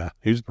good guy.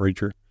 He's a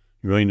preacher.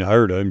 You ain't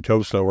heard of him.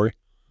 Joe Story.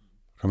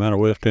 Come out of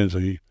West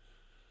Tennessee.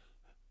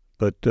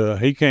 But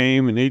he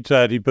came, and he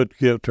decided he put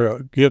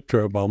the guilt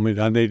trip on me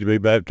that I need to be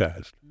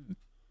baptized.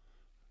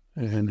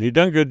 And he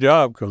done a good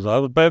job because I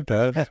was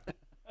baptized.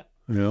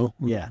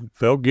 Yeah.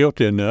 Felt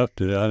guilty enough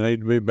that I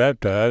need to be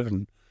baptized.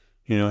 And,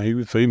 he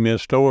would feed me a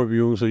story. If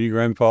you want to see your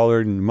grandfather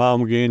and your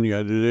mom again, you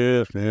got to do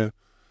this. Yeah.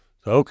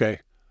 So,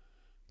 okay.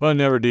 But I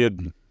never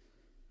did.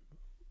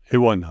 It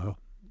wasn't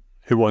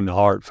a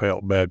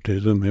heartfelt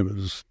baptism. It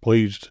was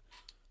pleased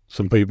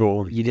some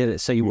people. You did it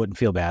so you wouldn't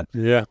feel bad.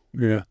 Yeah.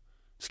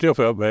 Still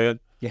felt bad.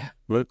 Yeah.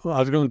 But I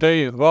was going to tell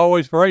you, I've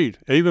always prayed.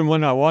 Even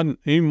when I was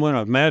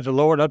mad at the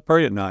Lord, I'd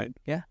pray at night.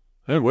 Yeah.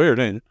 That's weird,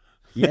 ain't it?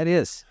 Yeah, it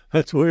is.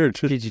 That's weird.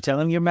 Did you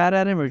tell him you're mad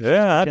at him? Or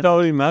I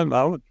told him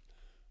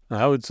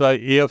I would say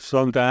if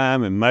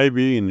sometime and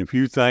maybe, and if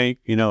you think,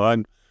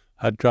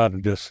 I'd try to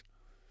just,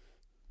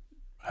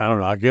 I don't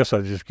know, I guess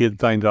I just get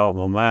things off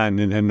my mind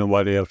and had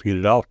nobody else to get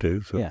it off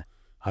to. So yeah.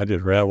 I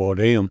just rattled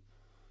him.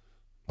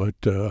 But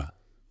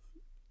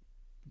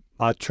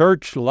my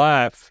church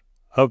life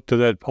up to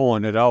that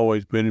point had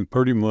always been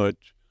pretty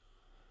much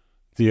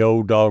the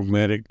old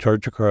dogmatic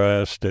Church of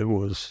Christ. It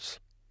was,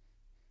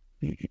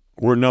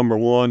 we're number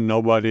one,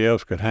 nobody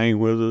else could hang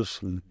with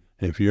us. And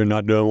if you're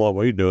not doing what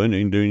we're doing, it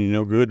ain't doing you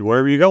no good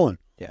wherever you're going.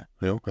 Yeah.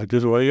 That's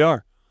just the way you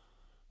are.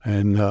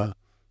 And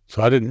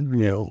so I didn't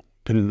know.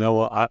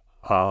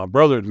 My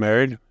brother's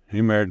married.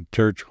 He married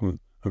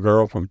a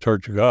girl from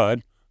Church of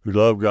God who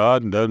loved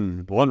God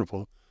and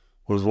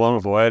was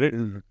wonderful at it.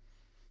 And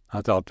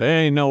I thought, there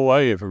ain't no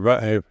way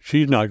if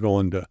she's not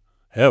going to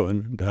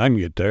heaven, that I can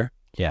get there.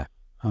 Yeah.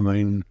 I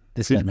mean.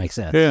 This doesn't make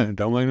sense. Yeah, it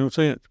don't make no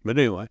sense. But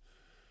anyway.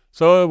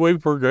 So we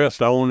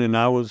progressed on, and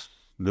I was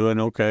doing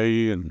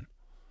okay, and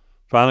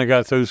finally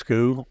got through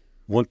school.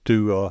 Went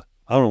to,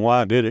 I don't know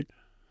why I did it,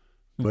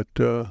 but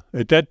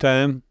at that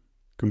time,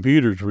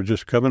 computers were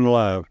just coming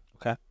alive.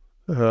 Okay.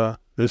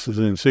 This is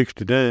in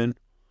 1969.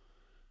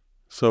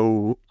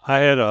 So I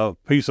had a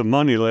piece of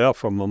money left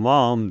from my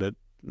mom that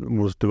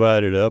was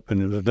divided up,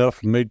 and it was enough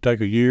for me to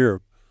take a year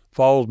of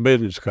Falls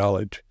Business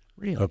College.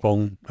 Really?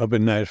 up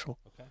in Nashville.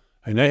 Okay.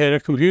 And they had a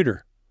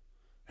computer.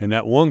 And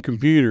that one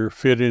computer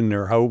fit in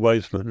their whole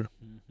basement.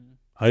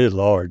 Mm-hmm. It was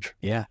large.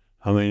 Yeah.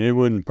 I mean, it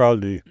wouldn't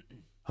probably,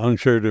 I'm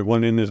sure there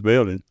wasn't in this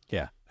building.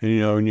 Yeah. And,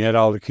 and you had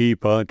all the key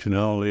punch and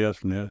all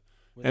this and that.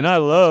 And I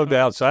loved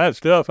outside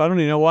stuff. I don't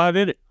even know why I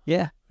did it.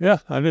 Yeah. Yeah,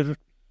 I did it.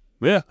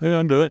 Yeah,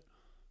 I do it.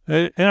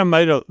 And I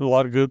made a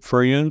lot of good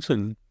friends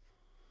and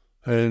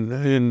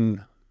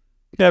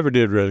never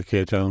did really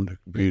catch on to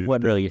computers.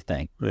 Wasn't really your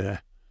thing. Yeah.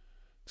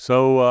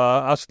 So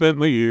I spent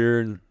my year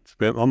and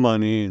spent my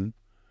money and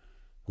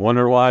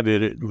wondered why I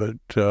did it,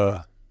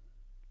 but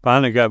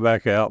finally got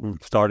back out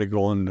and started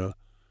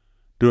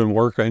doing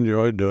work I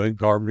enjoyed doing,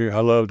 carpentry. I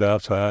loved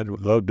outside,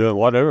 loved doing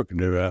whatever I could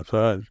do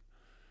outside.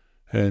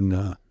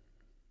 And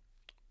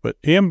but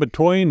in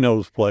between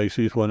those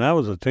places, when I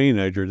was a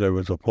teenager, there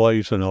was a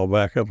place, and I'll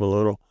back up a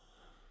little,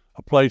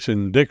 a place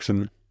in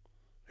Dixon.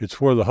 It's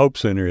where the Hope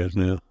Center is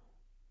now.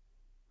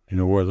 You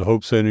know where the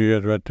Hope Center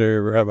is, right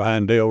there, right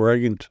behind Dale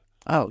Reagan's?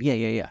 Oh,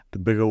 yeah. The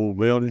big old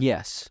building?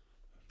 Yes.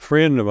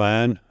 Friend of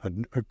mine, a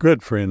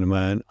good friend of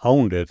mine,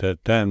 owned it at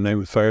that time. Name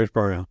was Ferris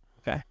Brown.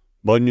 Okay.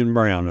 Bunyan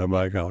Brown,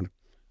 everybody called him.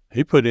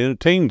 He put in a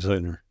teen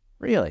center.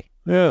 Really?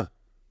 Yeah.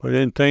 Put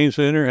in a teen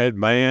center,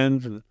 had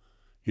bands, and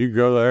you could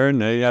go there,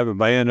 and they have a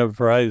band up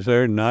Fridays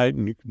there at night,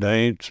 and you could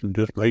dance and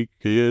just meet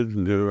kids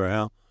and do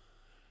around.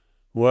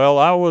 Well,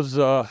 I was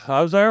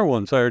there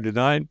one Saturday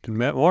night and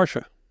met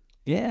Marcia.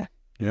 Yeah.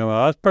 I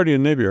was pretty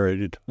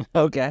inebriated.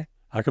 Okay.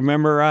 I can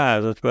remember her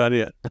eyes. That's about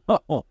it.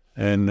 Oh.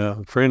 And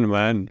a friend of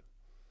mine,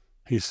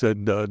 he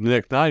said the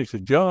next night, he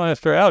said, Joe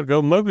asked her out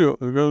to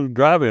go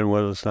drive in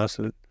with us. And I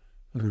said,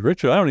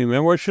 Richard, I don't even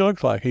remember what she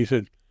looks like. He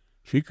said,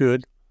 she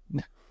could.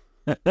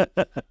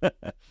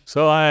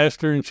 So I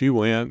asked her, and she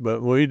went,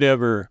 but we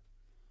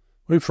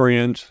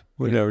friends.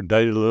 We never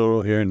dated a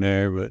little here and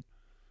there, but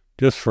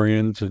just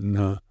friends,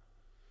 and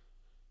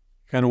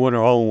kind of went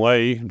our own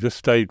way, just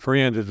stayed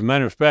friends. As a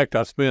matter of fact,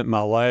 I spent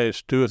my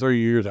last 2 or 3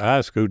 years of high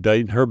school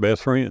dating her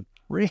best friend.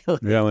 Really?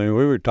 Yeah, I mean,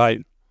 we were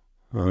tight.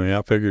 I mean,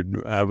 I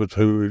figured I was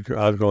who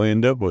I was going to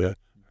end up with.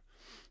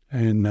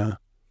 And,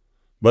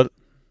 but,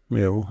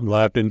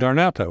 life didn't turn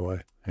out that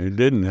way. It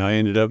didn't. I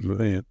ended up,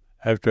 in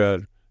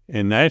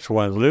Nashville,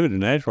 when I was living in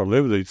Nashville, I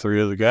lived with these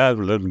 3 other guys.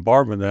 We lived in an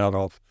apartment out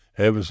off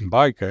Evans and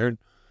Pike there.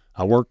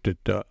 I worked at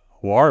a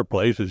water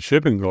place as a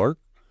shipping clerk.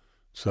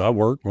 So I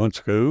worked, went to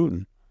school,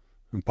 and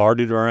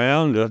partied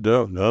around, just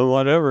done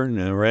whatever, and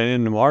then ran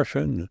into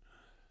Marcia,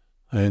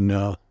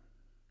 and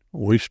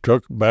we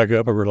struck back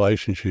up a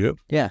relationship.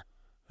 Yeah.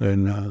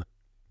 And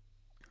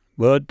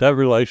but that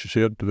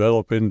relationship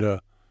developed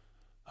into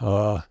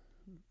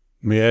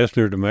me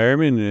asking her to marry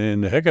me,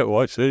 and the heck of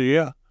it, she said,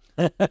 yeah.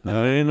 I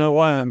didn't know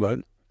why, but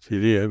she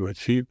did. But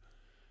she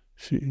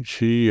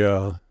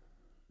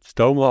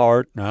stole my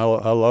heart, and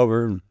I love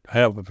her and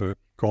have for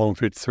going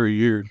 53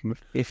 years.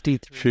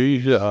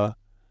 53.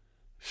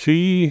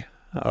 She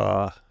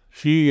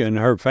and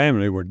her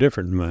family were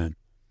different than mine.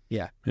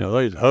 Yeah. They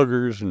was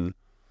huggers and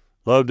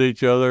loved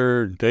each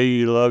other, and tell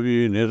you love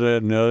you, and this,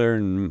 that, and the other,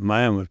 and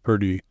mine was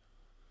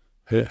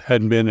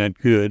hadn't been that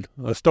good.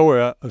 A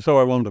story I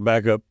wanted to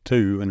back up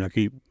to, and I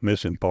keep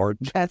missing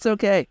parts. That's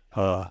okay.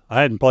 I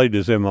hadn't played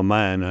this in my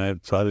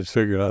mind, so I just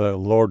figured the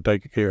Lord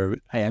take care of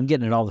it. Hey, I'm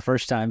getting it all the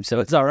first time, so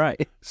it's all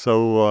right.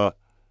 So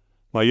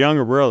my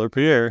younger brother,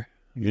 Pierre,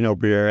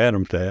 Pierre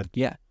Adams' dad.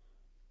 Yeah.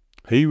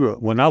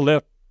 When I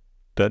left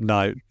that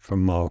night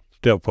from my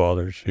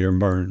stepfather's here in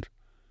Burns,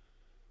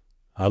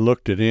 I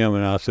looked at him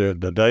and I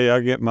said, the day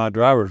I get my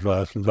driver's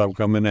license, I'm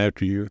coming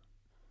after you.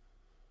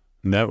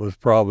 And that was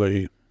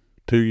probably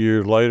 2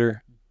 years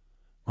later.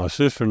 My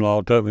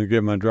sister-in-law took me to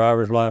get my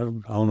driver's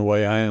license. On the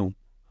way home,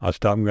 I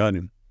stopped and got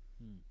him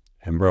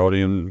and brought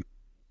him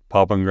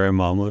Papa and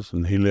Grandmama's,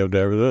 and he lived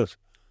there with us.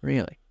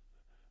 Really?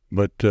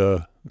 But,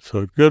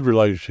 so good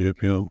relationship,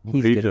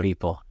 He's good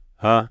people.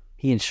 Huh?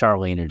 He and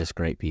Charlene are just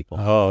great people.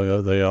 Oh, yeah,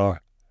 they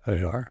are.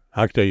 They are.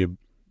 I can tell you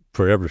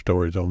forever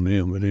stories on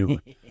them, but anyway.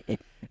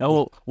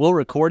 We'll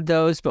record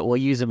those, but we'll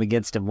use them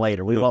against him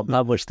later. We won't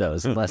publish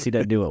those unless he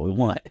doesn't do what we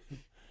want.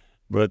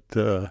 But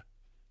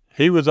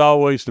he was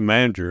always the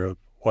manager of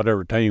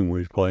whatever team we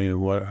was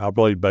playing. I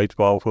played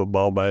baseball,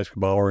 football,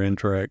 basketball, or in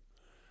track.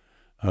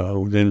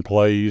 Then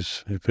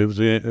plays. If it was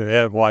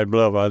at White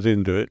Bluff, I was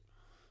into it.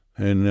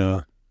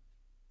 And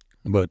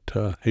but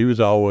he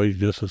was always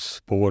just a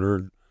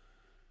supporter,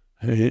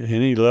 and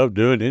he loved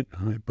doing it.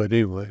 But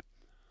anyway,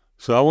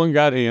 so I went and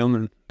got him,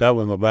 and that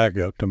was my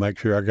backup to make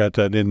sure I got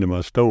that into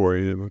my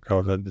story,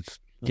 because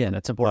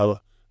that's important.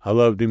 I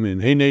loved him,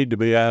 and he needed to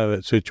be out of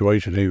that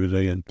situation he was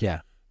in.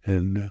 Yeah.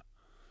 And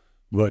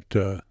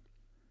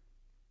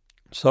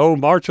so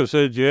Marcia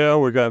said, yeah,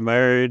 we got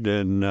married,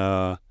 and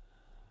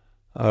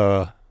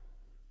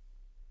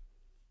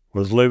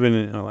was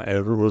living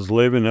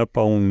up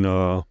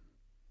on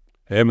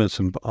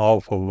Edmondson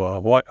off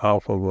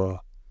of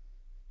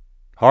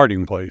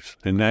Harding Place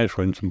in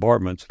Nashville in some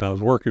apartments, and I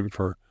was working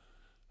for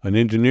an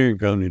engineering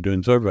company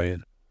doing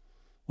surveying.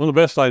 One of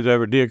the best things I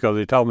ever did, because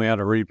they taught me how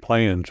to read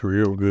plans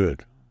real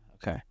good.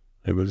 Okay.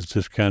 It was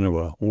just kind of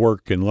a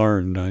work and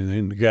learn.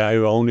 And the guy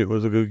who owned it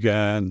was a good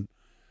guy,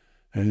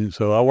 and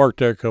so I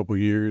worked there a couple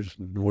of years.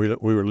 And we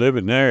were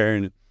living there,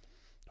 and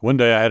one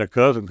day I had a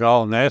cousin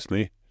call and ask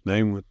me. His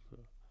name was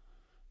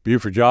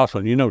Buford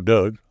Jocelyn. You know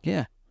Doug?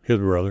 Yeah. His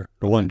brother,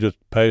 the one just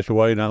passed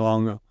away not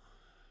long ago.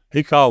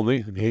 He called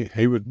me, and him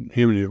and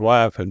his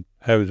wife had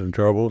having some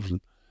troubles, and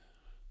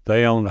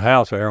they owned a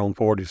house there on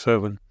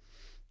 47.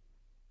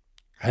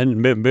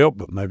 Hadn't been built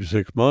but maybe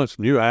 6 months.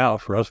 New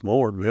house. Russ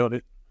Moore built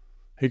it.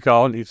 He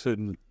called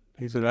and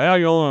he said, Al,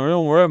 you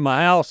don't worry,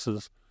 my house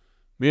is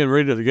being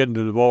ready to get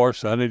into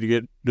divorce. I need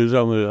to do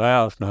something with the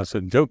house. And I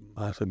said,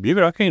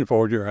 Buford, I can't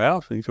afford your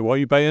house. And he said, what are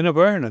you paying up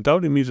there? And I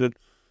told him, he said,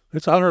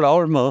 it's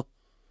 $100 a month.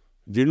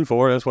 June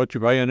 4, that's what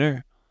you're paying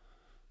there.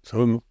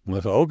 So I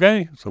said,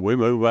 okay. So we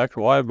moved back to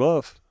White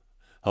Bluff,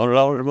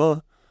 $100 a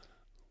month.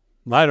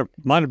 Might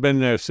have been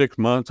there 6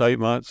 months, 8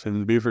 months,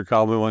 and Buford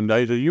called me one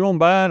day. He said, you want to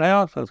buy a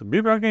house? I said,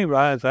 Buford, I can't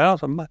buy this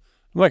house. I'm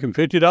making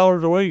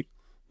 $50 a week.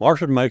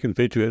 Marcia's making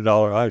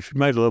 $50. She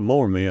made a little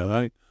more than me, I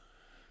think.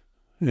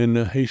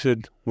 And he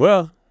said,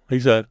 I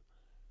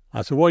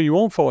said, what do you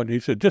want for it? And he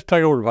said, just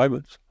take over the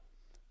payments.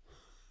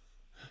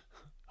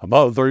 I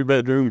bought a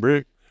 3-bedroom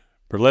brick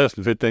for less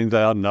than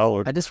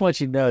 $15,000. I just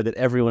want you to know that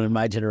everyone in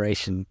my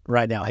generation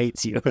right now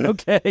hates you.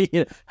 Okay,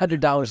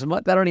 $100 a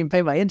month. I don't even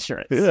pay my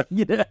insurance.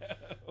 Yeah.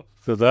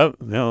 So that,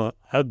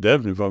 that's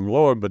definitely from the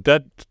Lord. But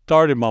that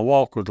started my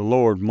walk with the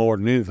Lord more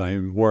than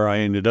anything, where I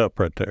ended up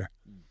right there.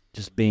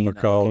 Just being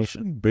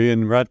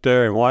being right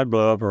there in White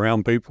Bluff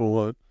around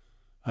people that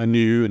I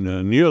knew,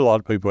 and knew a lot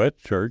of people at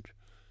the church.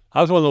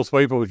 I was one of those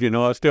people,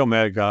 I still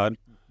mad at God.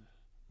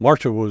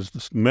 Marcia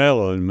was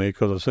mellowing me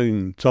because I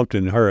seen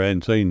something in her I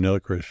hadn't seen in other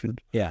Christians.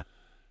 Yeah.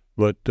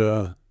 But,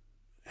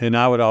 And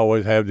I would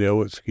always have the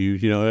old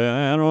excuse,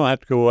 I don't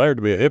have to go there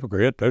to be a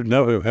hypocrite. There's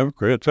no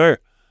hypocrites there.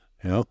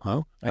 I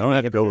don't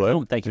have to go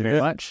there. Thank you very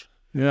much.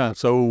 Yeah,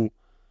 so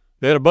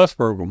they had a bus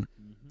program,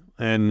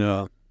 and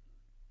the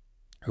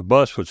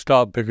bus would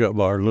stop, pick up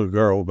our little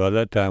girl. By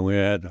that time, we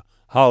had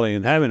Holly,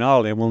 and having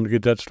Holly, I wanted to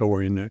get that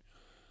story in there.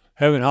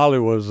 Having Holly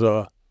was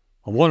a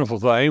wonderful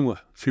thing.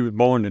 She was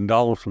born in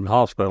Donaldson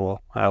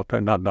Hospital out there,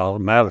 not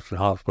Donaldson, Madison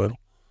Hospital.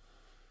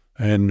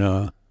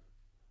 And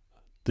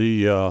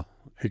the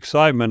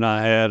excitement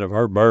I had of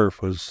her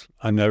birth was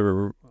I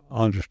never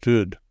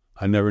understood.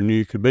 I never knew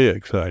you could be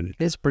excited.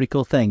 It's a pretty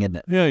cool thing, isn't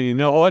it? Yeah, you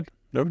know what?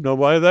 There was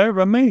nobody there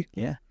but me.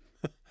 Yeah.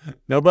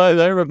 Nobody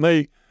there but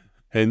me.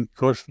 And, of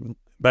course,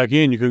 back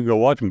then you couldn't go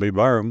watch them be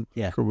burned.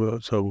 Yeah.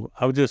 So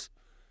I was just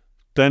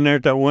standing there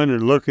at that window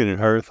looking at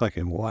her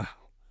thinking, wow.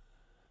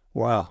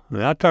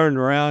 And I turned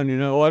around, you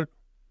know what?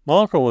 My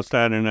uncle was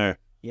standing there.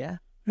 Yeah.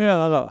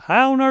 Yeah, I thought,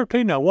 how on earth did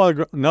he know?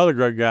 Another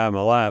great guy in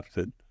my life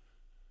that,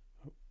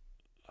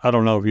 I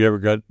don't know if you ever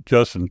got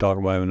Justin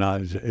talking about him or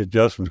not. It's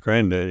Justin's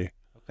granddaddy.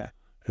 Okay.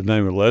 His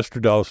name was Lester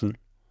Dawson.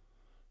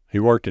 He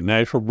worked at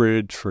Nashville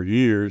Bridge for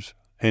years,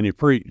 and he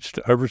preached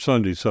every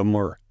Sunday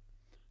somewhere.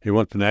 He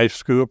went to Nashville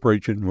School of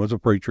Preaching, was a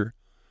preacher,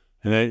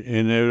 and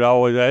they would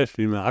always ask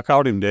him, I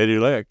called him Daddy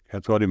Elect.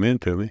 That's what he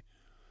meant to me.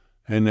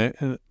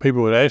 And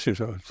people would ask him,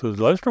 so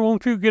Lester,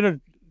 won't you get a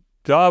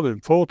job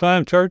in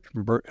full-time church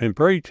and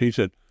preach? He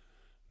said,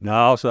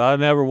 no, so I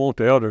never want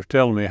the elders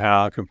telling me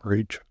how I can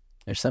preach.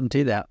 There's something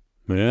to that.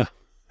 Yeah,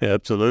 he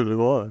absolutely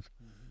was.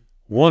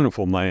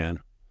 Wonderful man.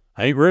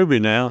 Ain't Ruby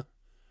now.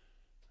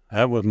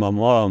 That was my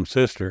mom's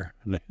sister,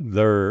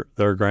 their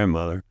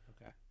grandmother.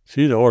 Okay.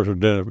 She's always a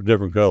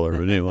different color,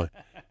 but anyway,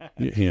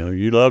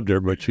 you loved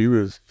her, but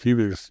she's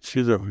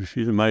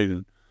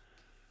amazing.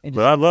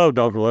 But I loved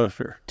Uncle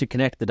Lester. To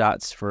connect the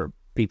dots for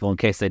people in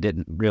case they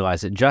didn't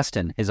realize it,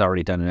 Justin has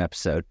already done an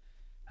episode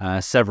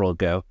several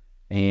ago,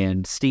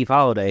 and Steve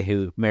Holiday,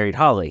 who married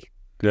Holly,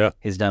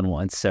 has done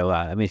one. So,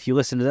 if you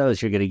listen to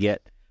those, you're going to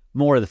get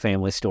more of the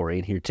family story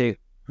in here, too.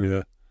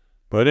 Yeah.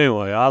 But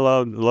anyway, I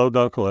loved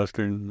Uncle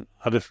Lester, and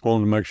I just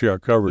wanted to make sure I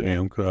covered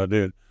him because I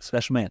did.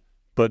 Special man.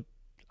 But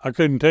I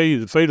couldn't tell you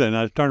the feeling.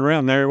 I turned around,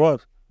 and there he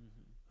was.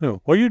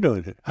 What are you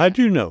doing here? How'd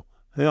you know?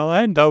 I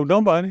hadn't told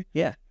nobody.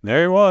 Yeah. And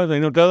there he was.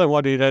 Ain't no telling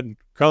what he had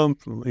come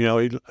from. He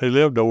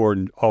lived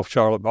over off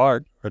Charlotte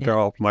Park, right there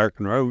off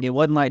American Road. It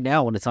wasn't like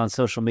now when it's on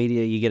social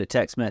media, you get a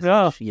text message,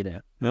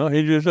 No,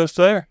 he was just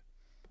there.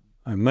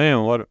 And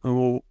man, what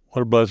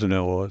a blessing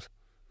that was.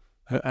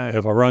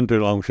 If I run too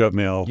long, shut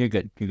me off. You're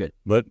good.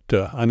 But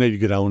I need to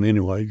get on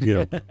anyway.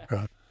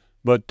 Right.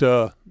 But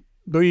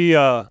we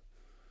got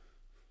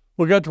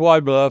to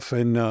White Bluff,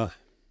 and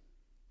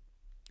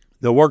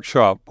the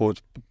workshop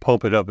was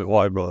pumping up at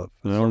White Bluff.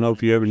 And I don't know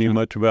if you ever knew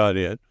much about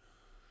it,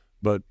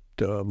 but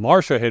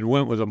Marcia had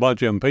went with a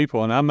bunch of them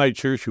people, and I made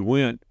sure she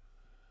went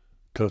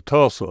to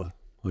Tulsa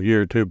a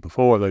year or two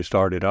before they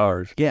started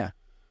ours. Yeah.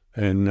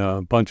 And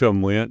a bunch of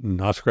them went,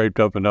 and I scraped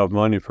up enough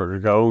money for her to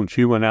go, and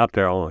she went out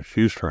there on a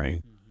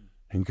shoestring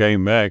and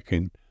came back,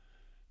 and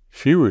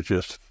she was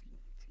just,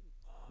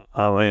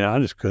 I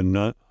just couldn't,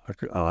 I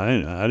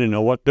didn't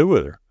know what to do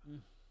with her.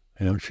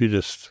 She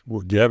just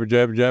was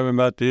jabbing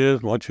about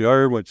this, what she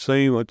heard, what she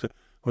seen, what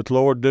the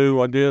Lord do,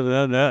 what this,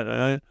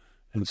 that.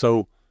 And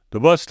so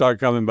the bus started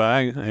coming by,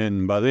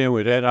 and by then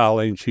we'd had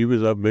Ollie, and she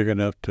was up big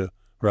enough to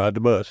ride the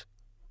bus.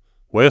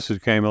 Wes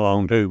came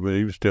along too, but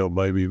he was still a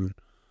baby.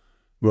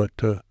 But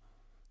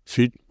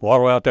she'd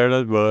waddle out there to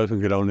the bus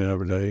and get on it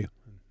every day,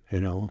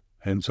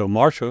 And so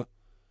Marcia,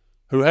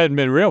 who hadn't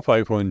been real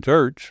faithful in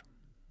church,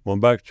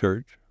 went back to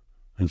church,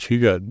 and she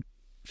got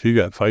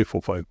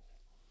faithful.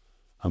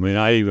 I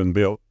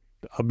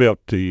built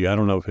the, I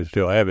don't know if they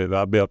still have it,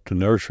 but I built the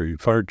nursery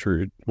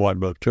furniture at White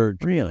Bluff Church.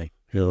 Really?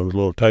 Those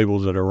little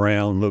tables that are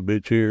round, little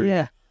bit chairs.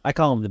 Yeah. I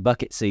call them the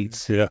bucket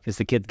seats. Yeah. Because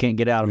the kids can't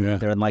get out of them.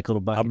 They're in like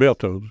little buckets. I built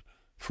those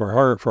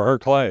for her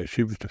class.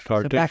 She was to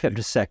start teaching. Back up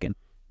just a second.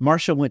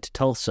 Marcia went to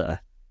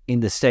Tulsa in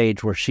the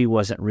stage where she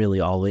wasn't really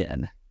all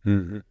in.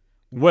 Mm-hmm.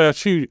 Well,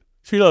 she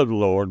loved the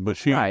Lord, but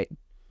she... Right.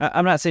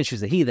 I'm not saying she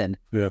was a heathen,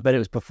 but it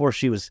was before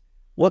she was...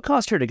 What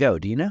caused her to go?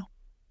 Do you know?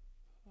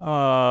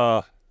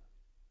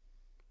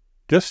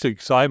 Just the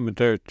excitement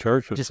there at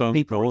church. Just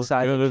people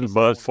excited. There's a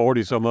bus,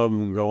 40 some of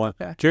them going.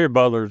 Okay. Jerry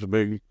Butler's a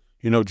big...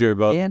 Jerry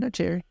Butler? Yeah, I know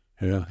Jerry.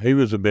 Yeah, he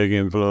was a big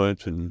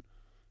influence, and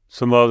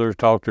some others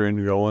talked her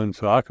into going,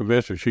 so I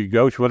convinced her she'd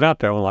go. She went out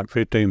there on like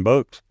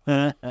 $15.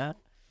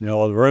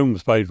 The room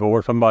was paid for.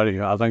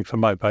 I think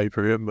somebody paid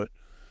for it,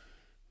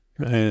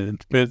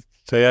 and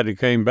Sadie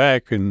came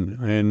back,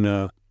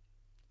 and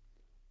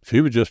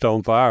she was just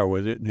on fire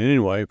with it. And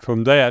anyway,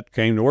 from that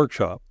came the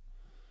workshop.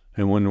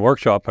 And when the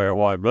workshop had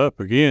White Bluff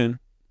again,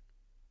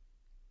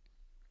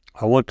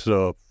 I went to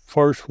the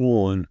first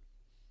one,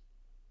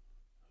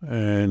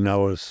 and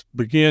I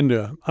began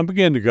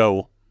to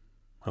go.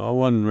 I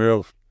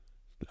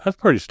was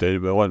pretty steady,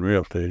 but I wasn't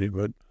real steady.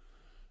 But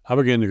I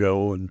began to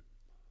go, and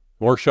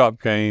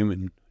workshop came,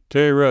 and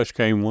Terry Rush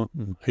came.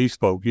 He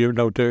spoke. You ever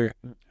know Terry?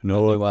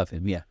 No, I love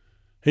him. Yeah.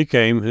 he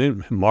came,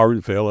 and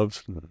Marvin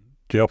Phillips, and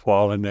Jeff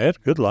Wall, and they had a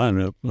good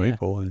lineup of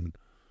people, and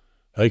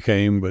they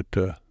came, but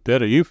they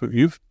had a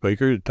youth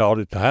speaker that taught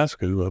at the high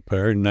school up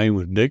there. His name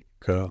was Dick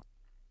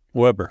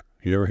Weber.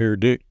 You ever hear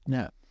Dick?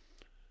 No.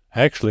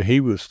 Actually, he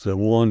was the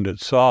one that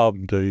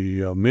solved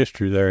the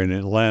mystery there in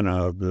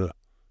Atlanta of the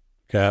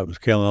guy that was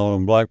killing all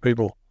them black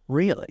people.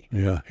 Really?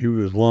 Yeah, he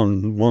was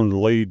one of the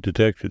lead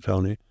detectives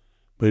on it,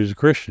 but he's a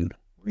Christian.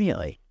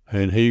 Really?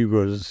 And he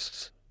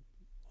was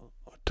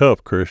a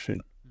tough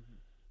Christian.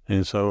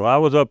 And so I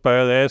was up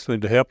there. They asked me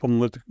to help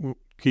them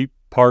keep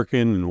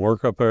parking and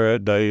work up there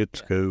that day at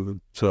school.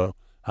 So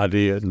I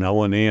did, and I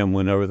went in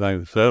when everything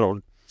was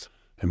settled.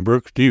 And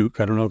Brooks Duke,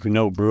 I don't know if you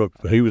know Brooks,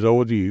 but he was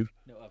over the youth.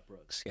 No,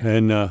 Brooks. Yeah.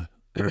 And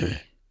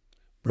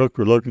Brooks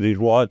was looking at his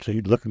watch.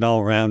 He's looking all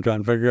around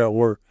trying to figure out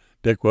where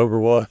Dick Weber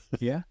was.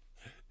 Yeah.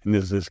 And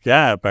there's this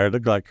guy up there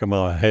looked like come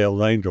out of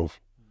Hell's Angels,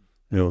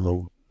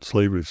 the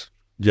sleeveless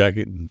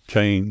jacket and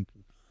chain.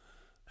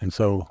 And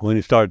so when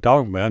he started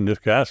talking about it, this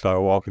guy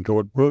started walking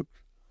toward Brooks.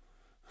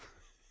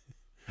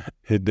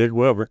 It's Dick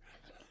Weber.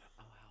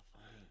 Oh, how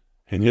funny.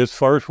 And his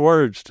first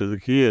words to the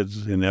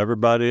kids and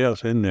everybody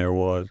else in there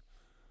was,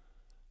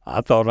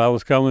 I thought I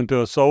was coming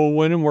to a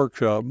soul-winning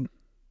workshop.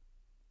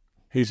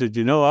 He said,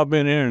 I've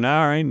been here an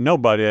hour, ain't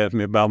nobody asked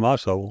me about my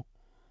soul.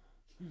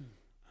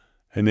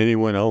 And then he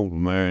went home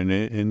from there,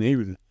 and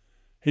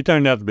he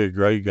turned out to be a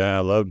great guy. I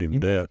loved him to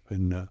death.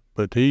 And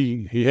but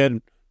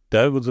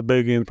that was a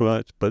big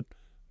influence. But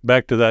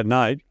back to that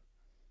night,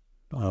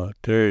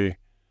 Terry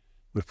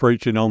was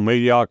preaching on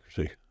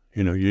mediocrity.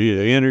 You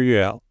either in or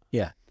you're out.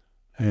 Yeah.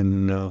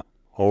 And the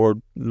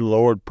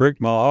Lord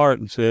pricked my heart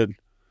and said,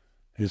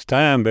 it's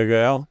time, Big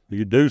Al.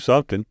 You do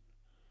something.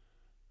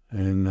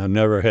 And I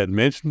never had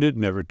mentioned it,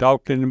 never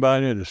talked to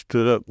anybody. I just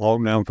stood up,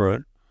 walked down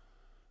front,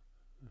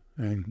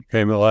 and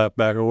came a lap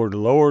back over to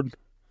the Lord.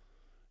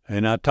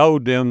 And I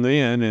told them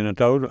then, and I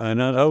told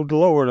the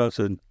Lord, I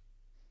said,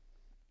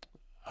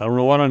 I don't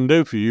know what I can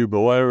do for you,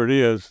 but whatever it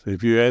is,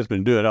 if you ask me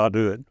to do it, I'll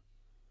do it.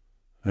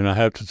 And I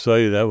have to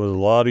say that was a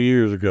lot of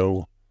years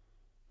ago.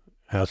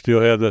 I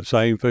still have that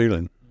same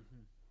feeling.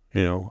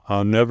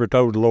 I never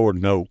told the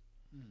Lord no,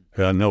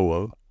 that I know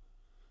of.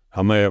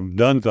 I may have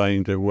done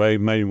things that way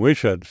made him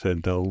wish I'd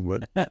said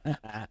no,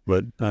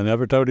 but I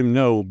never told him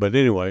no. But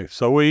anyway,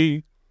 so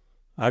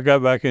I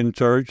got back in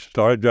church,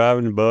 started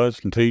driving the bus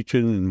and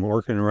teaching and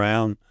working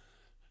around.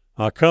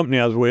 Our company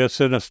I was with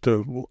sent us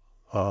to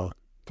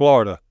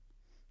Florida,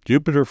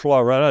 Jupiter,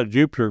 Florida, right out of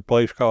Jupiter, a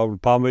place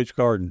called Palm Beach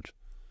Gardens.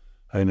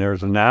 And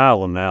there's an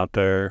island out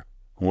there,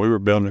 and we were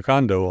building a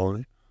condo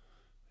on it.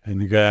 And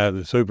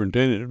the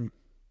superintendent,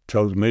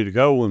 chose me to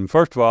go. And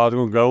first of all, I was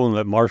going to go and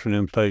let Marcia and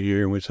them stay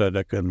here, and we said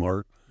that couldn't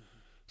work.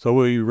 So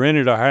we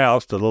rented our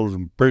house, the little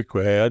brick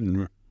we had,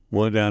 and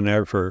went down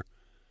there for,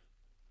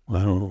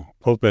 I don't know,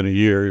 supposed to been a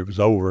year. It was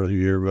over a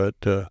year,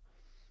 but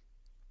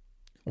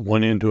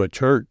went into a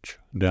church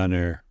down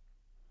there.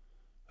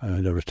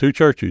 There was two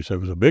churches. There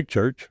was a big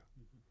church,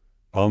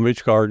 Palm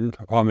Beach Gardens,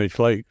 Palm Beach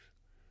Lakes,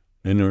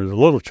 and there was a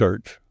little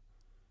church.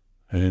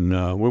 And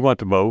we went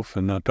to both,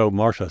 and I told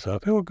Marcia, I said, I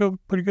feel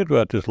pretty good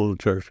about this little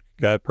church.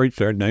 The guy preached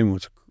there, his name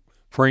was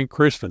Frank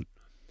Griffin,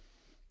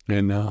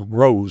 and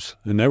Rose,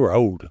 and they were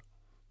old.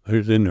 They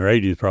was in their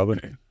 80s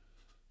probably.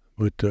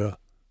 But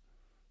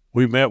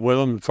we met with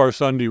them the first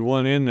Sunday we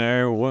went in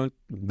there,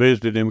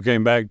 visited him,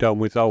 came back, told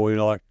him we thought we'd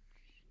like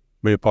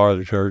to be a part of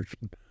the church.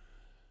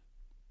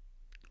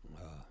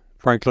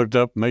 Frank looked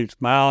up, made a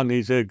smile, and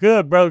he said,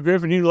 good, Brother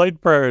Griffin, you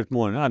led prayer this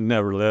morning. I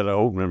never led an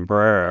opening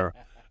prayer.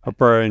 A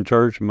prayer in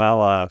church in my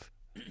life.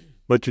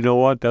 But you know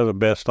what? That was the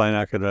best thing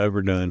I could have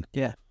ever done.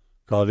 Yeah.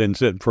 Because I didn't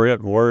sit and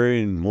fret and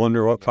worry and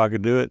wonder if I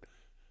could do it.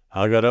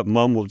 I got up and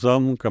mumbled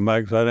something, come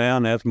back, sat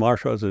down, asked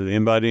Marshall, I said,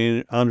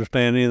 anybody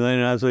understand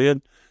anything I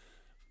said?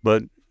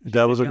 But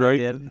that was a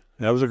great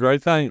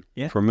thing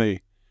for me.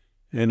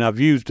 And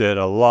I've used that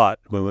a lot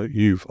with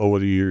youth over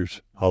the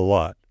years, a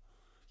lot.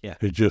 Yeah.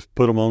 It just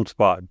put them on the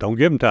spot. Don't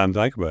give them time to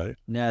think about it.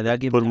 No, they'll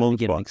give put them them on to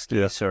the get an spot.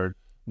 excuse or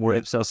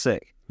we're so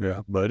sick.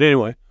 Yeah, but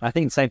anyway. I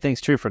think the same thing's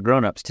true for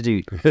grown-ups to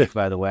do,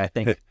 by the way. I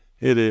think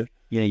it is.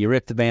 You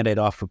rip the Band-Aid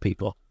off for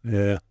people.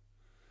 Yeah.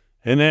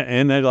 And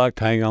they like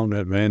to hang on to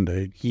that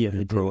Band-Aid. Yeah,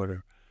 they do.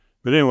 Whatever.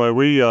 But anyway,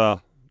 we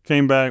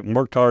came back and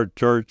worked hard at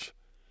church,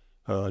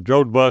 drove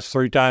the bus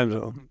three times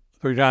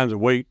a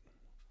week,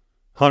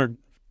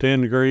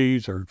 110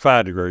 degrees or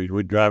 5 degrees.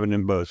 We'd driving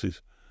in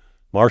buses.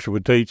 Marcia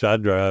would teach,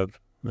 I'd drive,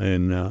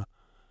 and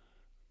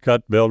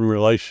got building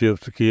relationships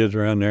with the kids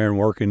around there and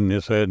working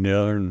this, that, and the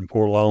other. And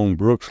before long,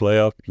 Brooks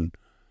left, and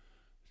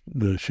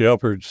the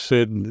shepherds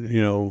said,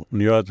 knew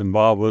I was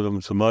involved with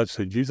them so much,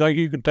 said, you think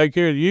you can take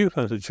care of the youth?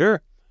 I said,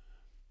 sure.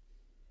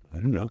 I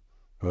didn't know,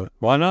 but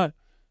why not?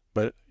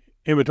 But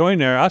in between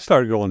there, I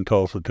started going to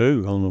Tulsa,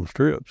 too, on those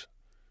trips.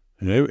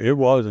 And it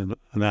was an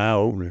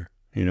eye-opener,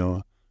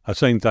 I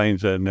seen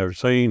things that I'd never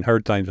seen,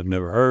 heard things I'd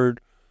never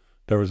heard.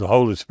 There was a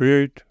Holy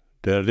Spirit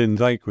that I didn't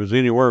think was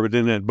anywhere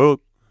within that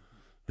book.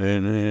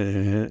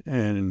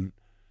 And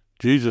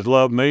Jesus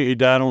loved me. He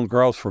died on the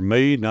cross for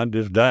me, not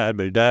just died,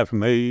 but he died for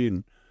me.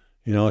 And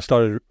I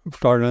started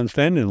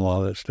understanding a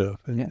lot of that stuff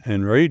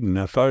and reading.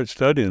 I started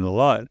studying a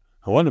lot.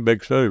 I wasn't a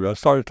big study, but I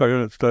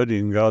started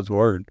studying God's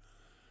Word.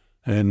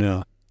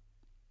 And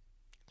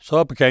so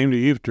I became the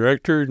youth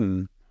director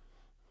and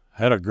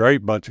had a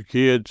great bunch of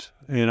kids.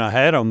 And I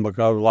had them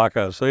because, like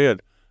I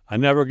said, I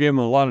never give them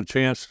a lot of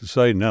chance to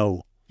say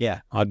no.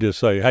 Yeah. I'd just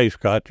say, hey,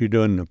 Scott, you're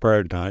doing the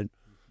prayer tonight.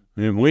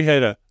 And we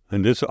had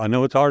and this, I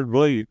know it's hard to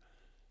believe,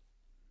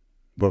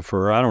 but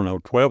for,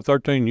 12,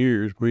 13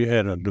 years, we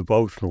had a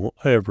devotional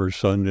every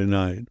Sunday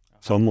night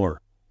somewhere.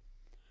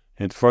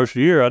 And the first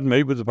year, I'd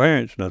meet with the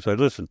parents, and I'd say,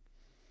 listen,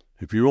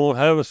 if you won't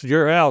have us at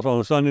your house on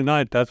a Sunday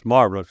night, that's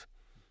marvelous.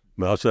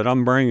 But I said,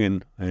 I'm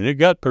bringing, and it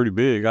got pretty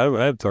big. I would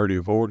have 30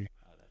 or 40.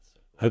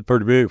 That's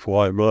pretty big for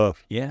White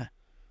Bluff. Yeah.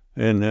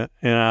 And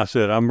I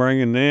said, I'm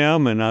bringing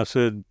them, and I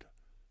said,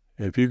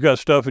 if you got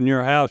stuff in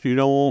your house you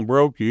don't want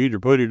broke, you either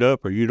put it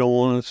up or you don't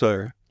want it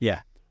there.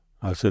 Yeah.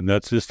 I said,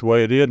 that's just the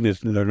way it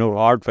is, and there's no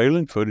hard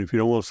feelings, but if you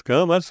don't want us to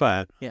come, that's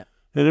fine. Yeah.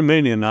 And then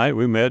many a night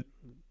we met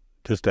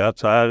just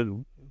outside,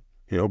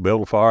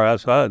 build a fire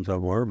outside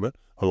somewhere, but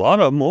a lot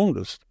of them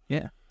wanted us.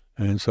 Yeah.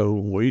 And so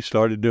we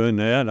started doing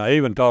that. I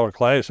even taught a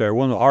class there,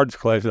 one of the hardest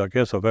classes I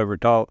guess I've ever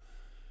taught.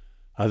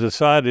 I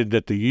decided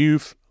that the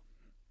youth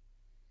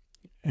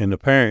and the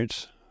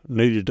parents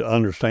needed to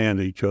understand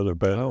each other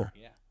better. Oh,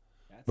 yeah.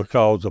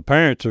 Because the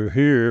parents are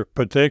here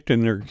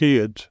protecting their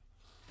kids.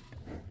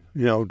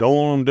 Don't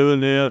want them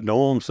doing this, don't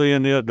want them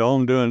seeing this, don't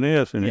want them doing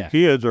this. And the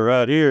kids are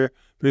right here,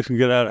 fixing to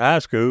get out of high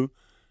school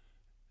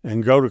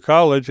and go to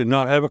college and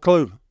not have a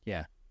clue.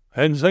 Yeah.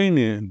 Hadn't seen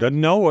it, doesn't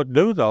know what to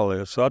do with all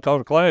this. So I taught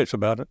a class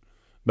about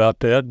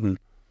that, and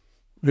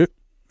it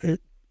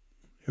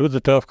was a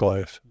tough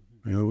class.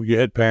 You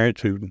had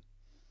parents who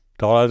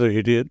thought I was an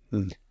idiot,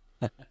 and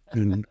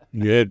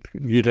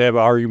you'd have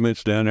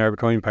arguments down there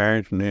between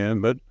parents and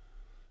them, but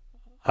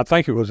I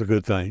think it was a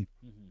good thing.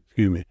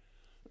 Excuse me.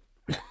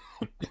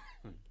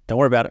 Don't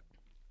worry about it.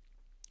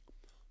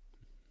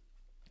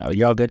 Oh,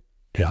 you all good?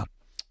 Yeah.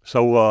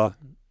 So I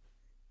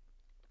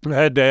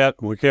had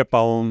that. We kept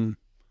on.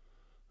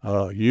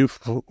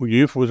 Youth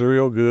was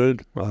real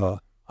good.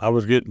 I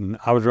was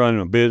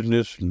running a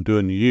business and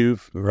doing the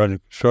youth, running a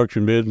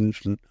construction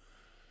business, and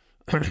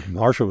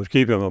Marsha was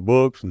keeping my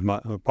books, and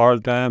part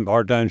of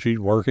the time she's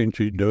working,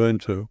 she's doing,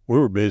 so we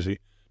were busy,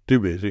 too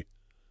busy.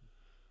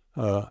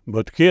 But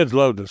the kids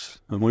loved us,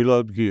 and we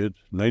loved the kids,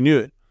 and they knew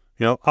it.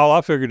 All I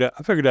figured out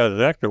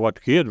exactly what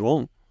the kids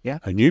want. Yeah.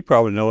 And you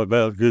probably know it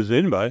about as good as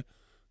anybody.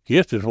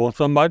 Kids just want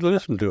somebody to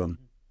listen to them.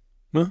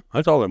 Well,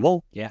 that's all they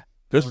want. Yeah.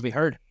 Just to be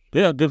heard.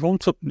 Yeah, they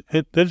got something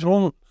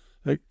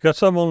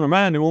on their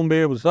mind. They won't be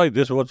able to say,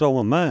 this is what's on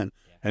my mind.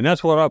 Yeah. And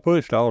that's what I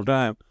pushed all the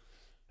time.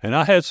 And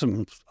I've had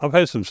some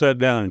sit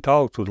down and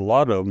talks with a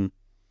lot of them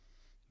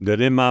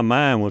that in my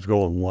mind was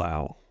going,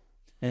 wow.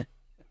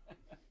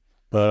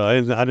 But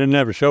I didn't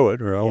ever show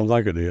it, or I don't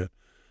think I did.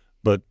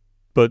 But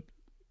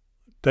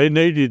they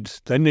needed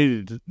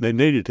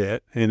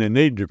that, and they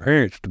needed their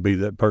parents to be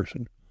that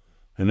person.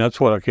 And that's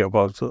what I kept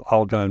all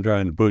the time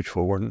trying to push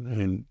for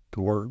and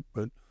to work.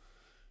 But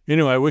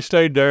anyway, we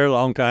stayed there a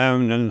long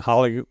time, and then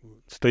Holly and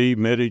Steve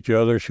met each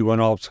other. She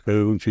went off to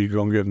school, and she's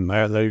going to get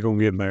married. They were going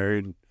to get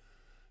married.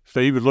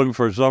 Steve was looking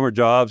for a summer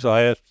job, so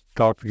I asked to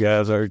talk to the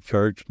guys there at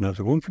church, and I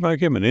said, why don't you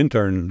make him an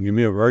intern and give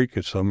me a break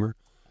this summer?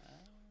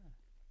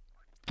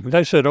 And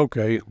they said,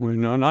 okay.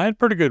 And I had a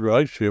pretty good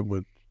relationship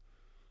with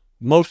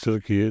most of the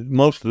kids,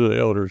 most of the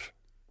elders.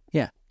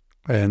 Yeah.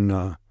 And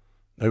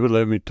they would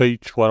let me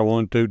teach what I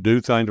wanted to, do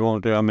things I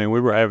wanted to. I mean,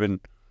 we were having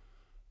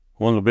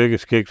one of the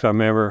biggest kicks I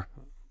remember.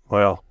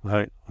 Well,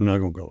 I'm not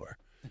going to go there.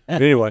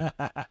 Anyway,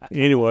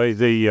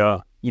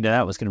 the...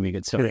 that was going to be a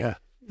good story.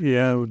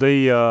 Yeah,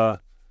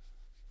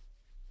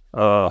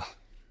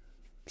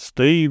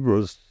 Steve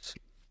was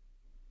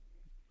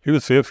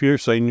fifth-year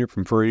senior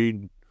from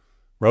Freed,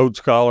 Rhodes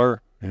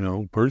Scholar,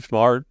 pretty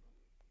smart,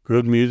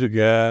 good music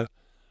guy.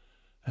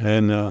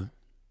 And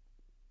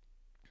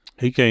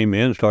he came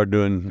in and started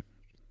doing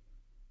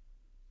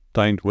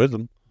things with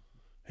them.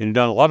 And he'd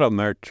done a lot of them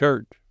there at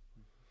church.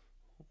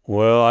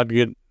 Well, I'd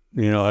get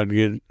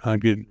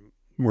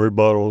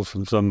rebuttals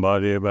from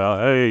somebody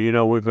about, hey,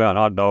 we found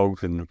hot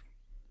dogs in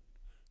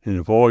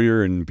the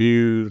foyer and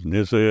pews and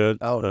this, that.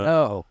 Oh,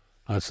 no.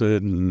 I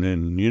said,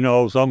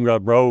 and something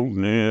got broke.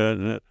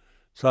 And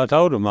so I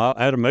told him, I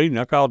had a meeting.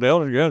 I called the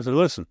elders together and said,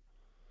 listen,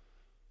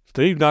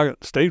 Steve's not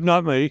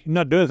me. He's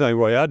not doing things the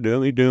way I do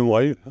him. He's doing the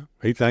way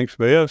he thinks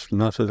best.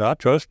 And I said, I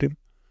trust him.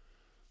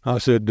 I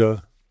said,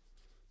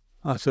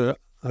 I tell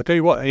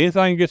you what,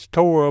 anything gets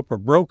tore up or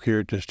broke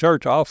here at this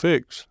church, I'll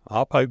fix.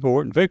 I'll pay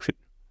for it and fix it.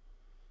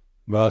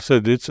 But I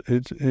said,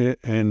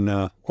 and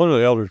one of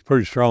the elders was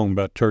pretty strong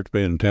about church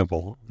being a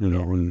temple,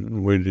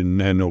 when we didn't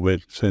have no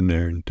business in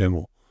there in the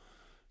temple.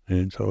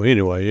 And so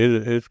anyway,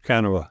 it's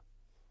kind of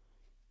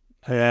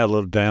they had a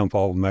little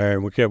downfall from there,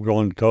 and we kept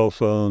going to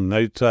Tulsa, and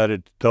they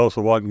decided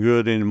Tulsa wasn't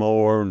good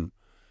anymore, and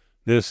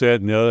this, that,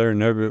 and the other, and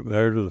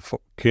there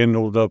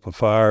kindled up a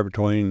fire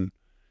between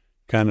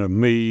kind of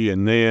me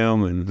and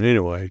them, and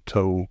anyway,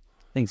 so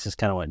Things just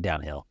kind of went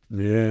downhill.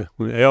 Yeah.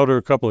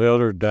 A couple of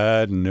elders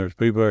died, and there's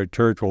people at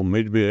church wanting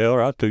me to be an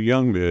elder. I was too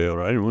young to be an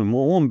elder. I didn't even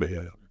want to be an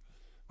elder.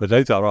 But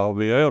they thought I would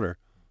be an elder.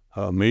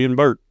 Me and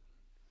Bert,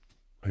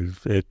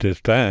 at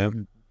this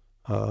time,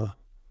 one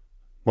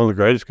of the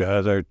greatest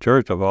guys there at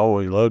church. I've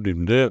always loved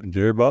him to death,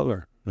 Jerry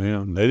Butler. They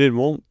didn't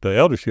want, the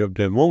eldership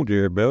didn't want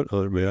Jerry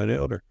Butler to be an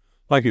elder.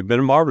 Like he'd been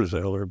a marvelous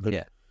elder,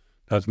 but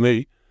that's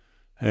me.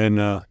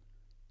 And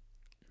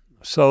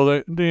so,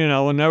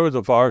 and there was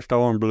a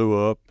firestorm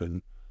blew up,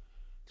 and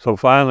so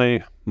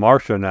finally,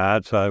 Marcia and I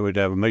decided we'd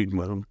have a meeting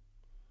with them.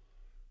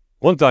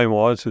 One thing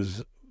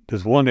is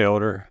this one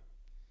elder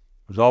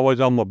was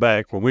always on my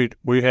back when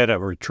we had a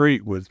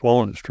retreat with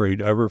Walnut Street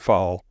every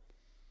fall,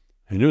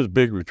 and it was a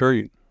big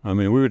retreat. I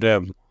mean, we would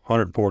have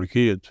 140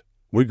 kids.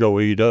 We'd go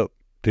eat up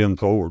 10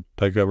 forward,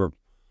 take every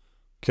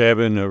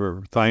cabin,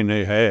 everything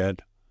they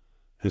had,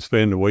 and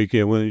spend the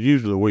weekend. Well,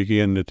 usually the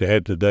weekend that they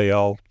had the day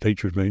off,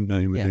 teachers meeting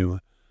anyway.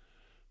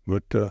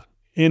 But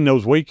in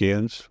those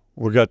weekends,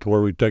 we got to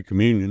where we'd take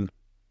communion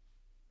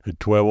at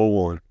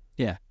 12:01.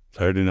 Yeah.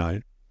 Saturday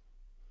night.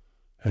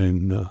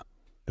 And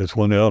this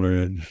one elder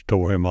had just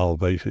tore him all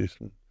to pieces.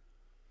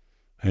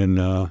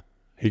 And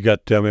he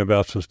got to tell me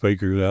about some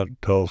speakers out in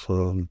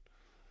Tulsa.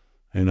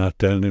 And I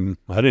told him,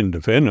 I didn't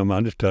defend them.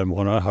 I just told him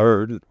what I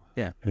heard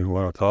and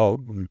what I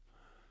thought.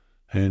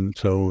 And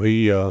so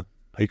he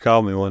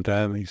called me one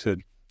time and he said,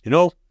 and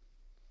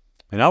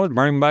I was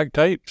bringing back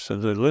tapes. I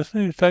said,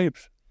 listen to these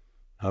tapes.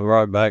 I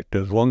brought back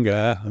this one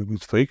guy who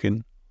was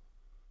speaking.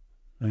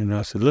 And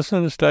I said, listen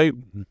to this tape.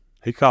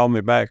 He called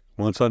me back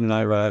one Sunday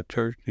night right after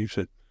church. He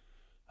said,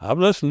 I've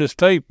listened to this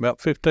tape about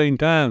 15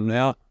 times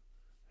now.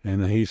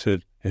 And he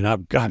said, and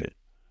I've got it.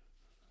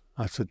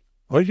 I said,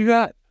 what you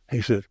got?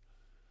 He said,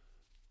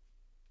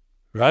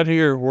 right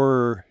here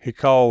where he's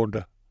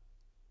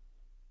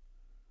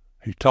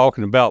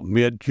talking about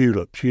mid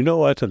juleps.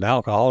 That's an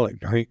alcoholic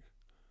drink.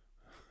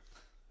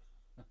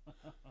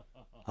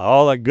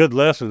 All that good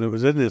lesson that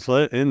was in this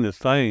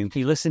thing.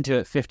 He listened to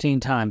it 15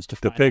 times to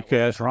find pick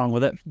out what's wrong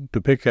with it. To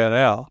pick that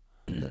out.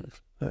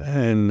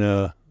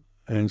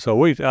 And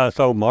so I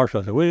told Marcia,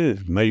 I said, we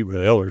need to meet with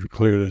elders to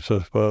clear this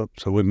stuff up.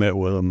 So we met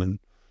with them, and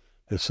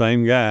the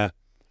same guy,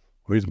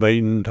 we was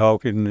meeting,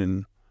 talking,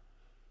 and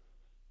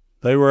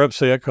they were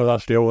upset because I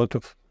still went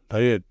to,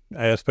 they had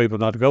asked people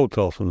not to go to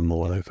Tulsa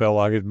anymore. They felt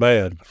like it's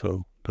bad.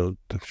 So the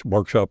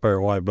workshop there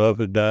at White Bluff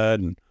had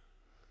died, and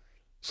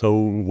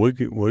so we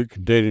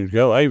continued to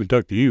go. I even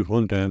took the youth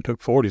one time, took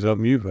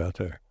 40-something youth out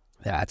there.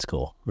 That's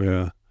cool.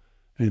 Yeah,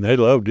 and they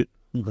loved it.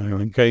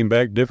 And came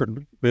back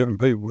different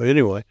people.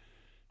 Anyway,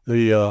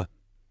 and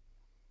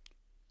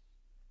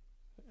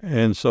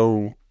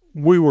so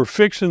we were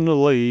fixing to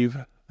leave,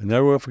 and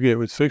never will forget,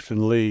 we was fixing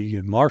to leave,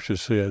 and Marcia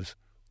says,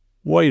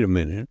 wait a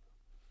minute.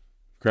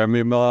 Grabbed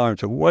me by my arm and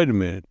said, wait a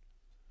minute.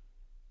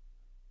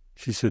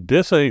 She said,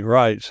 this ain't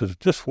right. She says,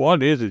 just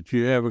what is it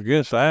you have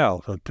against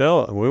Al? So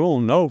tell it. We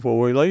won't know before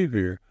we leave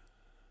here.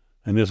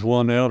 And this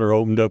one elder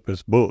opened up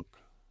his book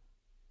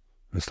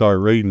and started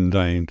reading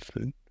things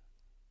that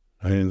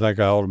I didn't think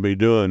I ought to be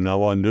doing. I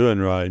wasn't doing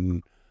right.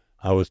 And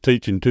I was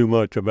teaching too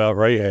much about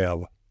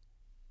Rahab.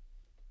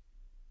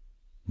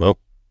 Well,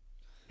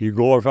 you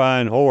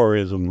glorifying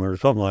whoreism or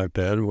something like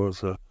that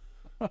was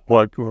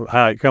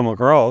how it come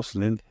across.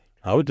 And then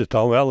I was just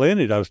talking about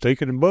lineage. I was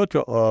taking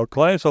a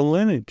class on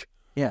lineage.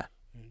 Yeah.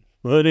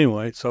 But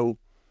anyway, so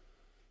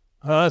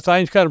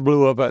things kind of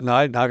blew up that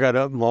night, and I got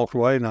up and walked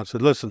away, and I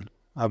said, listen,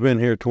 I've been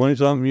here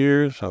 20-something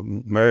years.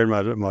 I'm married.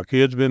 My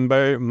kids been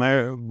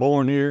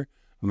born here.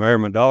 I married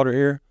my daughter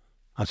here.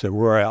 I said,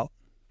 we're out.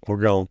 We're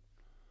gone.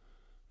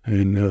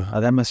 And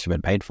that must have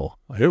been painful.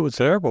 It was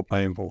terrible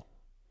painful.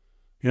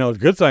 The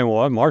good thing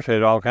was Marcia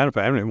had all kind of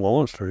family in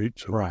Walnut Street,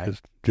 so I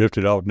just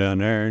drifted off down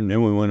there, and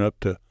then we went up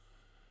to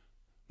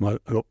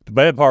the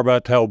bad part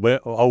about the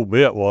whole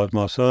bit was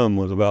my son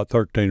was about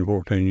 13 or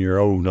 14 years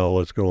old and all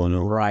that's going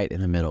on. Right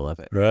in the middle of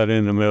it. Right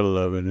in the middle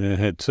of it. And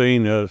had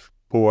seen us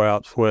pour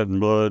out sweat and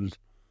blood,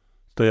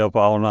 stay up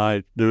all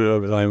night, do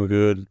everything we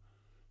could,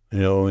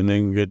 and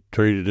then get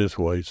treated this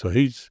way. So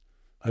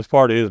that's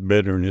part of his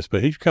bitterness,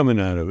 but he's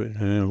coming out of it.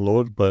 And the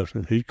Lord's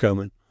blessing, he's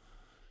coming.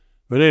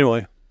 But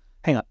anyway.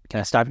 Hang on. Can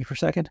I stop you for a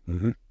second?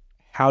 Mm-hmm.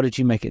 How did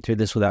you make it through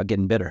this without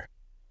getting bitter?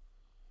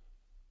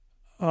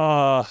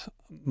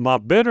 My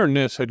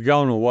bitterness had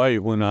gone away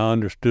when I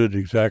understood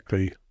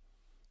exactly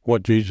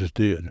what Jesus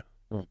did.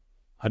 Mm.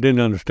 I didn't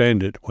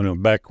understand it when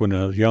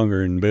I was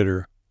younger and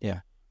bitter.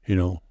 Yeah.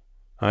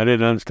 I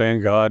didn't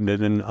understand God,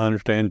 didn't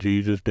understand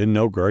Jesus, didn't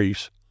know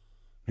grace,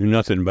 knew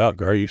nothing about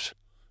grace,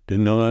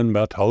 didn't know nothing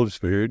about the Holy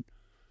Spirit.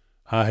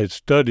 I had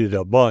studied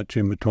a bunch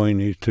in between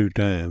these two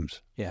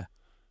times. Yeah.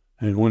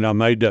 And when I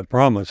made that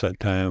promise that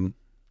time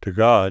to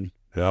God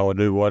that I would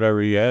do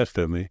whatever he asked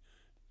of me,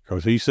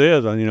 because he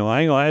says, I ain't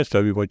going to ask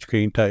of you what you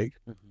can't take.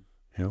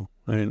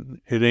 Mm-hmm. And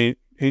it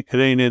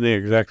ain't in there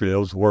exactly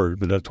those words,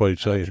 but that's what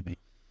he's saying.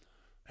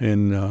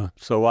 And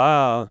so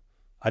I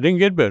didn't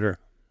get bitter.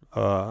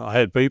 I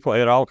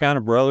had all kind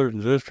of brothers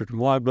and sisters from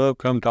White Bluff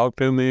come talk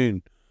to me,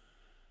 and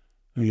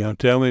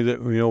tell me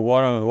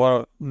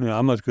that,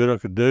 how much good I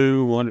could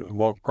do,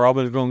 what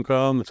problem is going to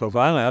come. And so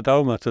finally I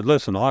told him, I said,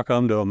 listen, I'll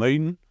come to a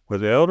meeting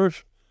with the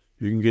elders.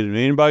 You can get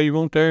anybody you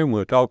want there and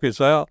we'll talk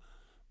this out.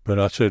 But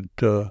I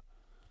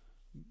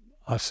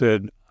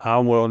said, I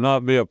will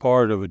not be a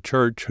part of a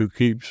church who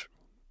keeps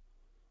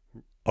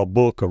a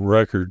book of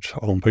records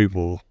on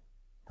people's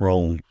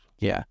wrongs.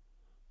 Yeah.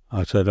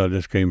 I said, I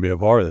just can't be a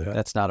part of that.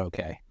 That's not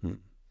okay.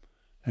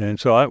 And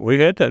so we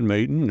had that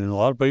meeting, and a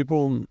lot of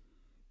people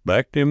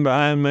backed in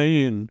behind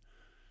me and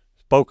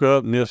spoke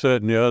up and this,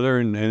 that, and the other,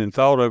 and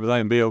thought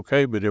everything would be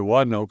okay, but it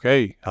wasn't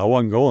okay. I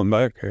wasn't going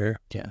back there.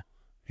 Yeah.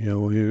 I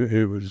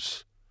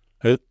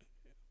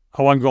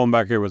wasn't going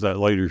back there with that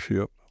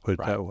leadership, put it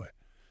Right. that way.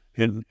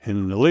 And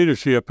the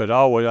leadership I'd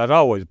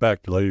always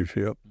backed the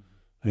leadership.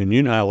 And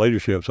you know how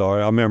leaderships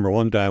are. I remember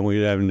one time we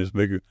were having this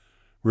big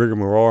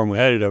rigmarole, and we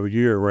had it every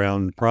year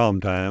around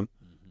prom time.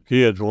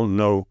 Kids want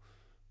to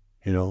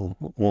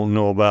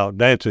know about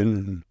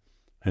dancing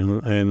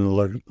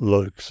and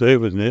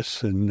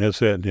lasciviousness and this,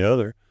 that, and the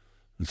other.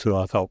 And so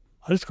I thought,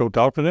 I'll just go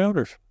talk to the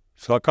elders.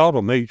 So I called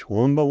them each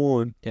one by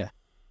one. Yeah.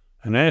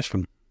 And asked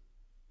them,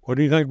 what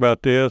do you think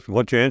about this?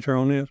 What's your answer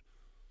on this?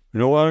 You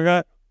know what I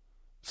got?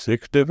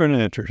 6 different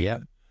answers. Yeah.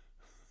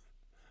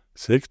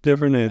 6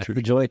 different answers.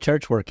 The joy of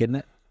church work, isn't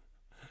it?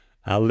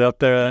 I left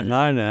there that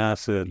night and I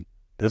said,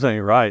 this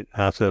ain't right.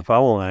 I said, if I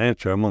want an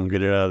answer, I'm going to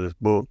get it out of this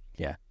book.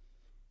 Yeah.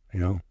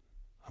 I'm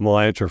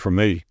going to answer for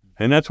me.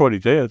 And that's what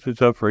he says.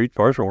 It's up for each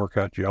person to work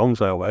out your own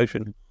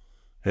salvation.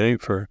 It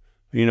ain't for,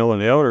 an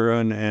elder,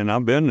 and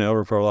I've been an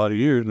elder for a lot of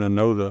years, and I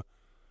know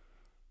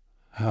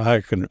how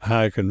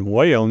it can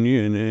weigh on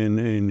you,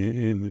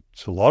 and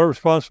it's a lot of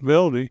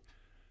responsibility,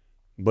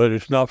 but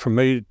it's not for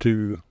me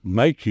to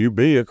make you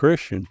be a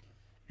Christian.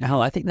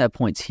 Hal, I think that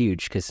point's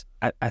huge because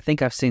I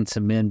think I've seen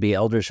some men be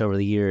elders over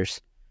the years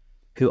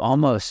who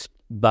almost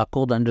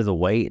buckled under the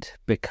weight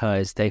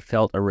because they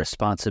felt a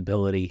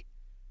responsibility.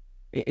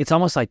 It's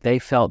almost like they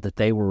felt that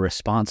they were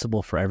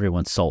responsible for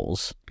everyone's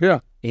souls.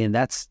 Yeah. And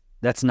that's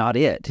not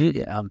it.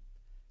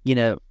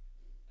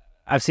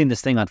 I've seen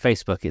this thing on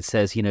Facebook. It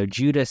says,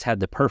 Judas had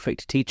the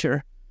perfect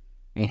teacher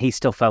and he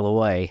still fell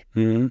away.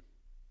 Mm-hmm.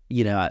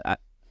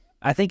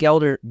 I think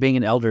being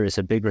an elder is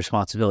a big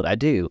responsibility. I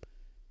do,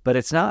 but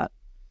it's not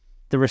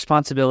the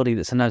responsibility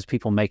that sometimes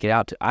people make it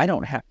out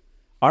to.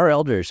 Our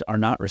elders are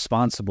not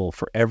responsible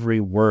for every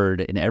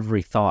word and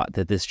every thought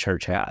that this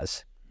church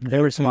has.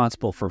 They're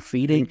responsible for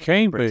feeding,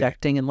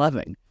 protecting, and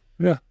loving.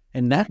 Yeah.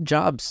 And that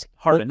job's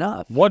hard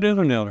enough. What is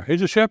an elder?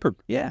 He's a shepherd.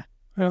 Yeah.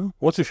 Yeah.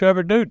 What's a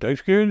shepherd do?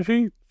 Takes care of the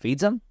sheep.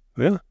 Feeds them.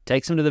 Yeah.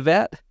 Takes them to the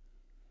vet.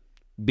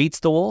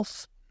 Beats the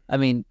wolves. I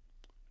mean.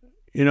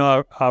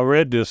 I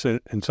read this,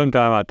 and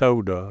sometime I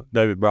told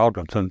David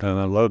Broughton sometime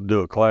I'd love to do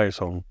a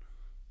class on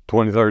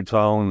 23rd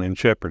Psalm and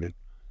shepherding.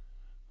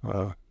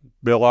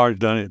 Bill Lawrence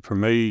done it for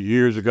me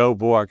years ago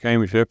before I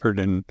became a shepherd,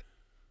 and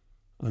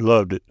I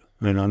loved it.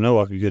 And I know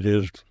I could get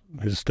his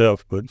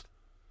stuff, but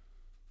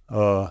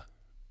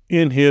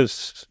in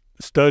his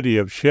study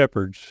of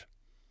shepherds,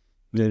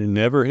 it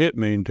never hit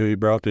me until he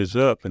brought this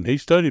up, and he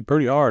studied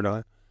pretty hard on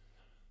it.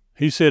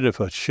 He said if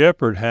a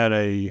shepherd had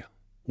a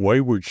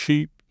wayward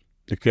sheep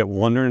that kept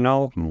wandering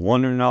off,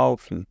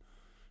 and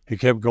he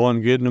kept going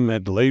and getting them,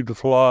 had to leave the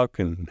flock,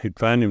 and he'd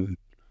find him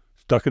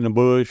stuck in the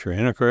bush or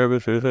in a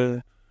crevice,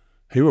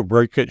 he would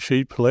break that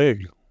sheep's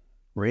leg.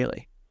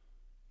 Really?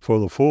 For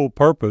the full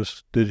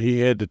purpose that he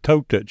had to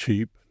tote that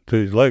sheep till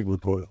his leg was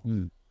well.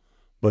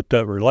 But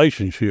that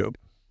relationship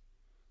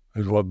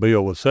is what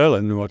Bill was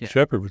selling, and what the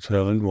shepherd was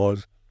selling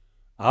was,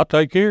 I'll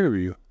take care of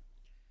you.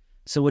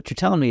 So what you're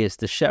telling me is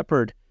the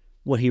shepherd,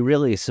 what he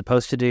really is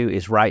supposed to do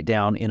is write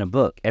down in a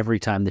book every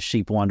time the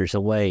sheep wanders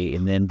away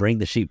and then bring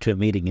the sheep to a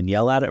meeting and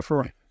yell at it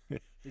for him.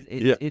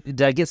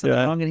 Did I get something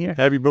wrong in here?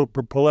 Have you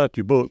pull out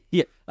your book.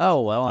 Yeah.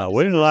 Oh, well.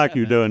 We didn't like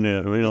you doing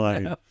that. We didn't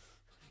like it.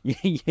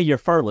 Your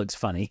fur looks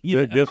funny.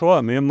 Guess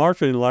what? Me and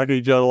Marcia didn't like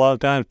each other a lot of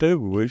times too,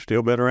 but we've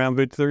still been around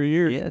 53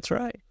 years. Yeah, that's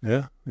right.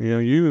 Yeah.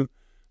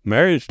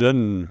 Marriage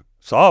doesn't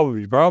solve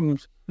your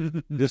problems.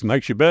 It just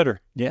makes you better.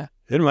 Yeah.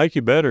 It'll make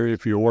you better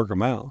if you work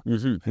them out.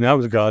 Mm-hmm. And that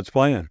was God's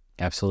plan.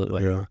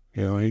 Absolutely. Yeah.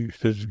 He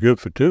says it's good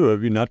for two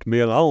of you not to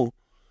be alone.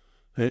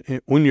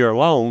 When you're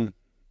alone,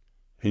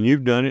 and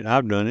you've done it,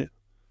 I've done it,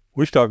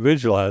 we start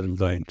visualizing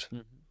things.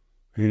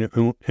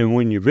 Mm-hmm. And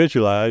when you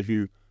visualize,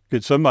 you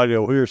get somebody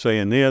over here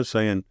saying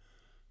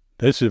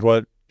this is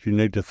what you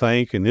need to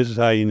think, and this is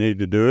how you need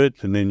to do it,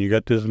 and then you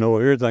got this one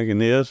over here thinking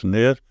this and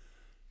this,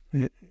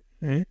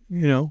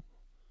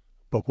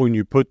 But when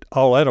you put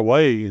all that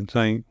away and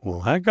think,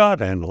 well, how God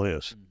handle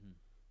this?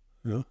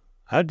 Mm-hmm.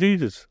 How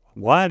Jesus?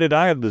 Why did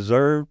I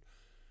deserve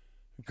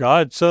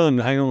God's Son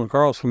to hang on the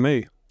cross for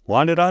me?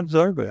 Why did I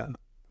deserve that?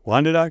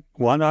 Why did I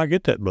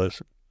get that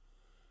blessing?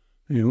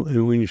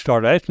 And when you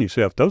start asking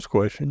yourself those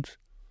questions,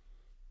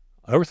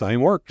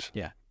 everything works.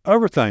 Yeah.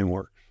 Everything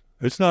works.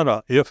 It's not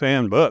a if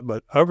and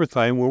but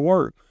everything will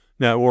work.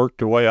 Now, it worked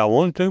the way I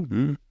wanted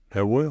to.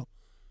 It will.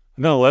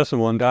 I done a lesson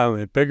one time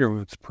at Pickering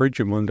was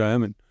preaching one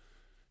time, and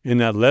in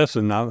that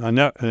lesson, and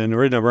the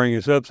reason I bring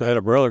this up is I had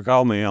a brother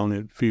call me on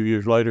it a few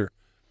years later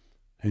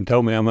and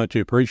told me how much he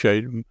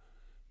appreciated it.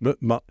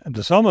 But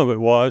the sum of it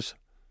was,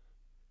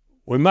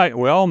 we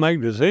all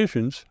make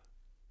decisions.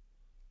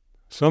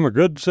 Some are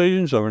good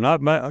decisions, some are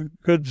not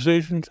good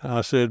decisions.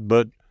 I said,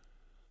 but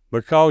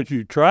because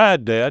you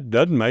tried that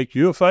doesn't make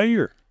you a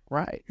failure.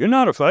 Right. You're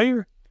not a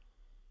failure.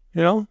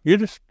 You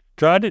just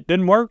tried it,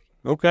 didn't work.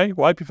 Okay,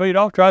 wipe your feet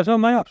off, try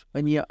something else.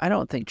 And I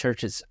don't think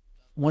churches.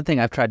 One thing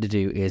I've tried to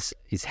do is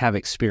have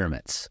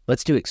experiments.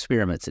 Let's do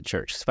experiments at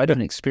church. So if I do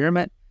an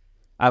experiment,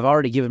 I've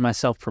already given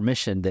myself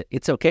permission that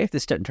it's okay if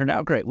this doesn't turn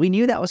out great. We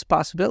knew that was a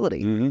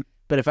possibility. Mm-hmm.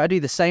 But if I do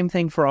the same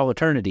thing for all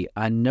eternity,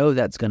 I know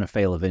that's going to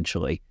fail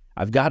eventually.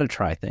 I've got to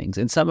try things,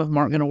 and some of them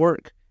aren't going to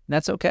work. And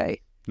that's okay.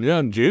 Yeah,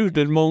 and Jews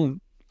didn't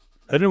want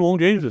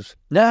Jesus.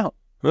 No.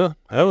 Well,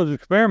 that was an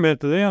experiment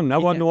to them.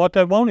 That wasn't what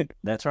they wanted.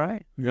 That's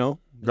right.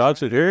 God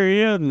said, here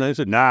he is. And they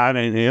said, nah, it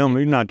ain't him.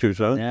 He's not your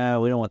son.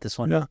 No, we don't want this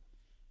one. Yeah.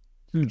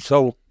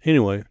 So,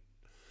 anyway,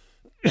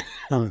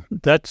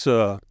 that's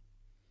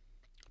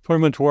pretty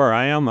much where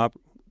I am. I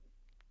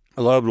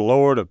love the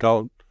Lord. I've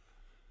taught.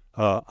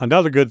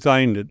 Another good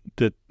thing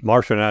that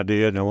Marcia and I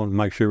did, and I want to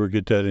make sure we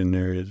get that in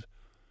there, is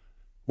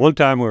one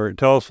time we were at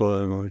Tulsa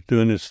and we were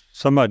doing this.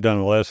 Somebody done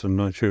a lesson, I'm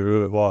not sure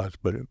who it was,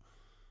 but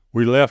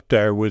we left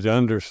there with the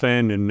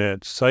understanding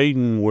that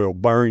Satan will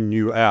burn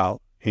you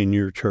out in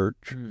your church.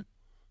 Mm.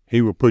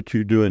 He will put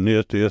you doing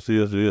this,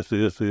 and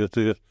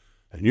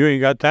you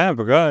ain't got time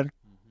for God.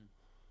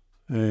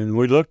 Mm-hmm. And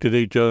we looked at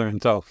each other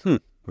and thought,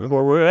 that's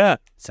where we're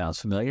at.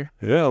 Sounds familiar.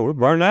 Yeah, we're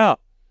burned out.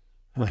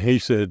 And he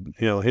said,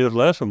 his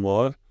lesson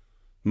was,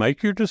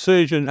 make your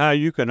decision how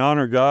you can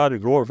honor God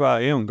and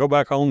glorify Him and go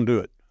back home and do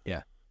it.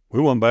 Yeah. We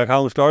went back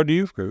home and started the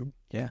youth group.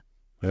 Yeah.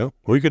 Well,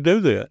 we could do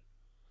that.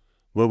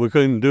 But we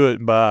couldn't do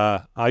it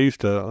by, I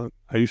used to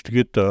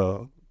get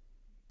the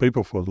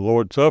people for the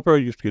Lord's Supper. I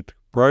used to get the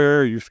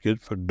prayer. I used to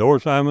get for the door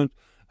assignments.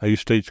 I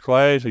used to teach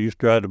class. I used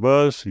to drive the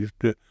bus.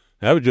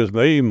 That was just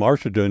me.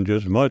 Marcia doing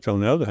just as much. On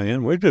the other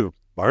hand, we just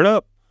burn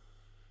up.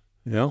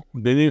 Didn't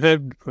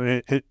even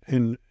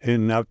have,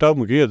 and I've told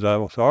my kids, I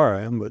was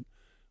sorry I am, but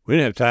we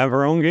didn't have time for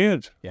our own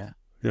kids. Yeah.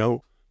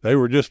 They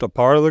were just a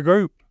part of the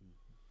group.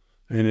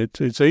 And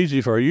it's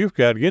easy for a youth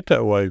guy to get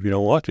that way if you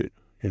don't watch it.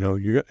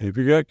 If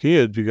you got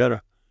kids, you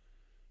gotta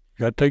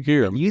take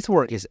care of them. Youth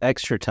work is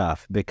extra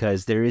tough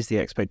because there is the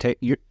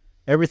expectation.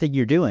 Everything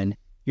you're doing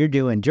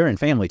during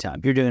family time.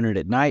 You're doing it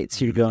at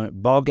nights. You're going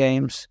at ball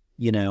games.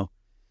 The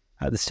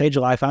stage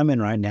of life I'm in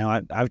right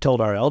now, I've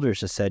told our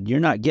elders, I said, you're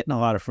not getting a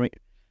lot of free.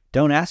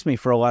 Don't ask me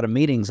for a lot of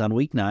meetings on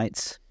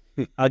weeknights.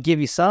 I'll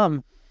give you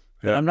some.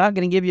 Yeah. I'm not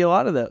going to give you a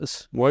lot of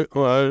those. Well,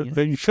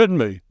 you shouldn't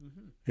be.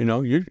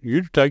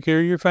 You take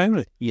care of your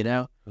family.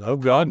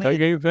 Love God and take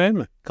care of your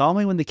family. Call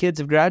me when the kids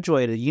have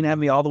graduated. You can have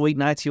me all the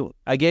weeknights.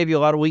 I gave you a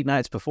lot of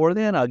weeknights before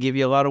then. I'll give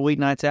you a lot of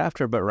weeknights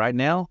after. But right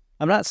now,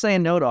 I'm not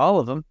saying no to all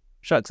of them.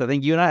 Shucks, I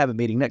think you and I have a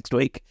meeting next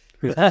week.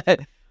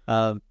 Right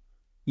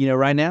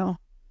now,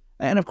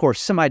 and of course,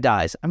 somebody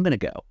dies, I'm going to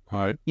go.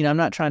 All right. I'm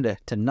not trying to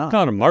not. It's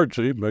not an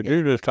emergency, but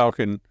you're just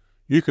talking.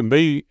 You can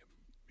be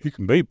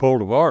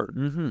pulled apart,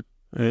 mm-hmm.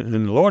 and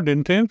the Lord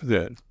didn't intend for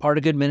that. Part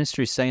of good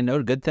ministry is saying no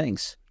to good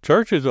things.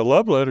 Church is a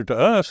love letter to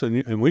us,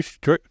 and we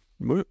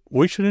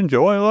should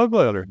enjoy a love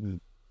letter. Mm.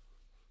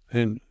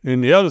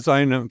 And the other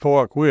thing that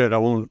before I quit, I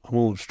want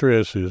to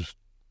stress is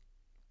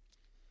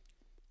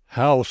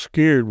how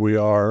scared we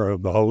are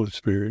of the Holy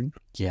Spirit.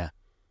 Yeah.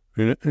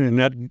 And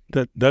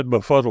that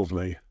befuddles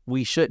me.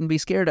 We shouldn't be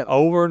scared of it.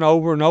 Over and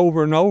over and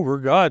over and over,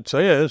 God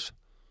says,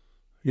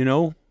 I'm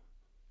going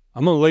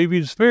to leave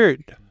you the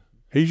Spirit.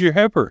 He's your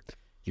helper.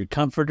 Your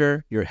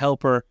comforter, your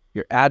helper,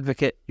 your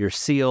advocate, your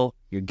seal,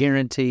 your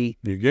guarantee.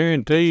 Your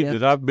guarantee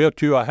that I've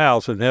built you a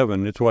house in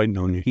heaven that's waiting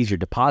on you. He's your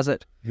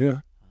deposit.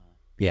 Yeah.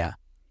 Yeah.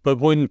 But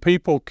when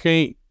people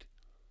can't,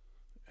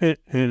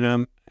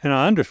 and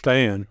I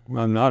understand,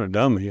 I'm not a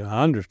dummy,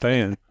 I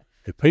understand,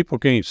 if people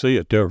can't see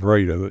it, they're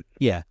afraid of it.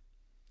 Yeah.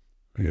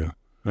 Yeah.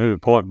 There's a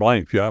point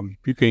blank. If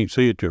you can't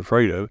see it, you're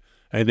afraid of it.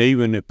 And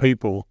even if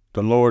the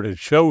Lord has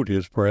showed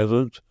His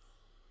presence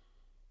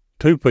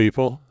to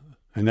people,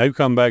 and they've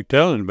come back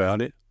telling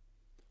about it,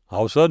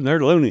 all of a sudden they're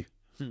loony.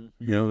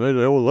 They're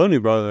the old loony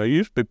brother. They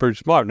used to be pretty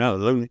smart, now they're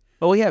loony.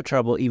 Well, we have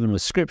trouble even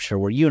with Scripture,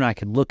 where you and I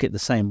can look at the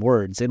same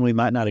words, and we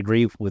might not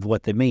agree with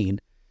what they mean.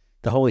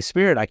 The Holy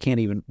Spirit,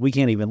 we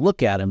can't even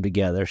look at them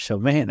together. So,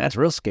 man, that's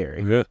real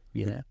scary.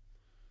 Yeah.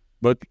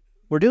 But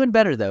we're doing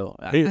better, though.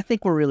 I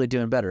think we're really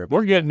doing better.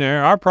 We're getting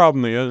there. Our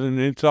problem is, and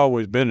it's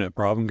always been that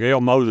problem.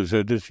 Gail Moses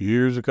said this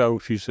years ago.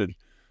 She said,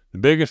 the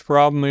biggest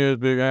problem is,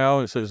 Big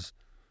Al, it says,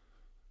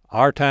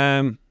 our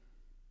time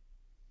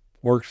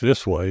works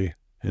this way,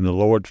 and the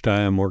Lord's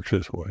time works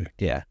this way.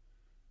 Yeah.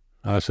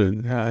 I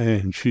said,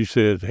 and she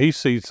said, He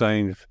sees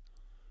things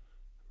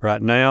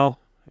right now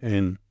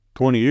and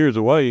 20 years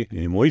away,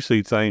 and we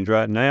see things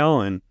right now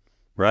and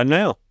right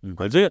now.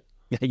 That's it.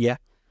 Yeah.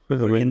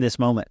 In this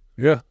moment.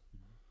 Yeah.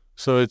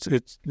 So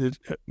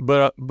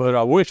but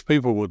I wish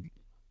people would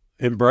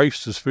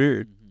embrace the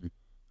Spirit.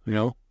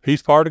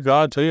 He's part of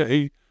God.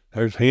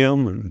 There's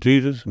Him and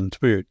Jesus and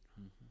Spirit.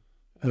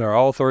 And they're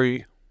all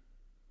three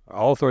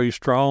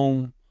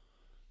strong.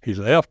 He's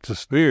left the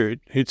Spirit.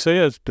 It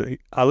says,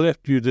 I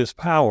left you this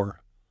power.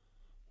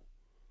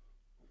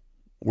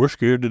 We're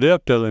scared to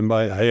death telling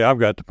anybody, hey, I've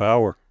got the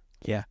power.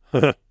 Yeah.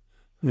 And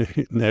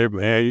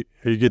everybody,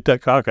 you get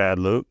that cockeyed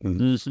look.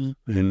 And,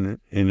 and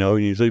you know,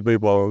 you see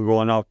people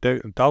going off there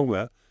and talking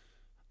about it.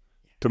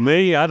 To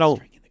me,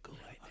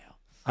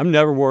 I'm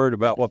never worried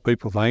about what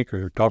people think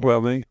or talk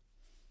about me.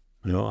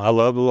 You know, I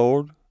love the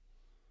Lord.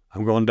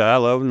 I'm going to die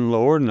loving the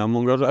Lord, and I'm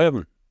going to go to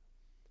heaven.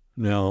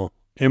 Now,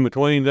 in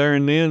between there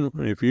and then,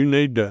 if you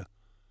need to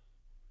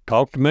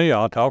talk to me,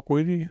 I'll talk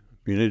with you.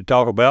 If you need to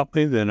talk about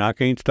me, then I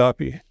can't stop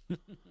you.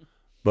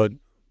 But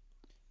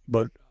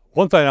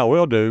one thing I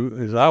will do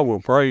is I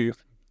will pray,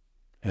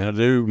 and I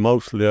do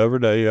mostly every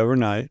day, every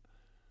night,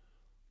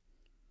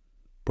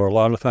 for a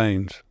lot of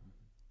things.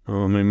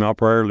 I mean, my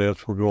prayer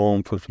list will go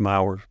on for some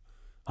hours.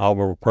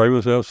 I'll pray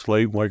myself to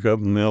sleep, wake up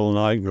in the middle of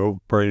the night,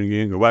 go pray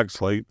again, go back to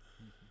sleep.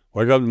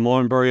 Wake up in the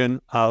morning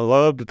praying. I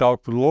love to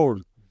talk to the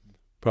Lord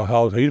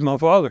because He's my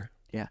Father.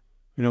 Yeah.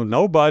 You know,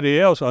 nobody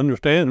else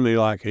understands me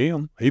like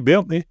Him. He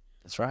built me.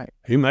 That's right.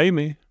 He made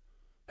me.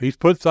 He's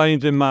put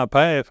things in my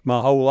path my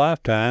whole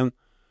lifetime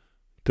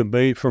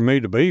for me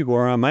to be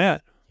where I'm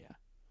at. Yeah.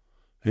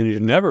 And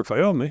He's never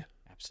failed me.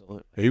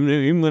 Absolutely.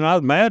 Even when I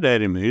was mad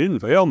at Him, He didn't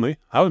fail me.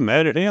 I was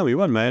mad at Him. He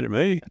wasn't mad at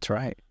me. That's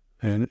right.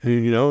 And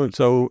you know, and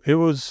so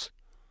it's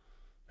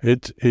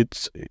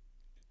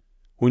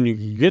when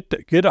you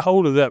get a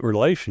hold of that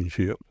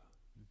relationship,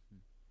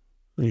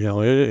 you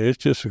know, it's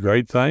just a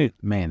great thing.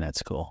 Man,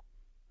 that's cool.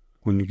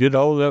 When you get a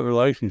hold of that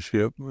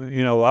relationship,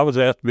 you know, I was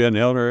asked to be an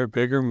elder at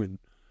Pickering, and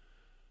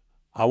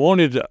I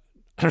wanted to.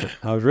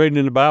 I was reading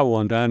in the Bible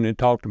one time, and it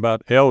talked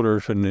about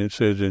elders, and it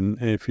says,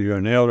 and if you're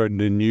an elder,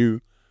 then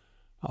you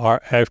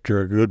are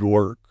after a good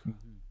work.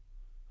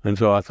 And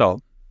so I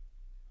thought,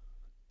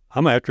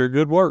 I'm after a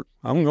good work.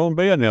 I'm going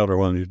to be an elder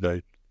one of these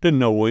days. Didn't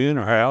know when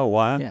or how or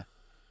why. Yeah.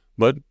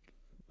 But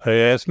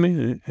they asked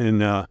me,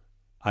 and I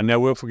never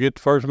will forget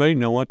the first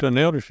meeting. I went to an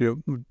eldership,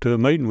 to a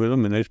meeting with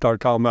them, and they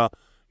started talking about,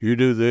 you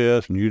do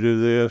this, and you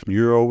do this, and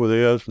you're over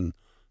this, and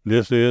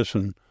this.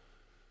 And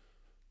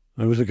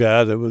there was a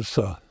guy that was,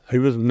 he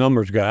was a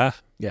numbers guy.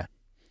 Yeah.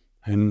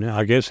 And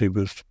I guess he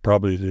was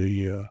probably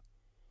the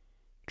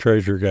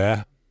treasurer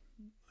guy.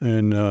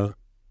 And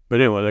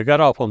but anyway, they got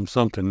off on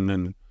something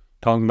and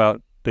talking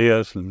about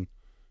this, and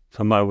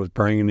somebody was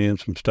bringing in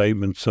some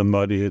statements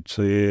somebody had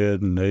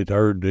said, and they'd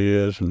heard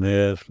this and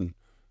this. And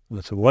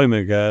I said, wait a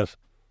minute, guys.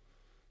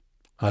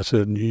 I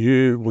said,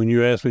 when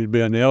you asked me to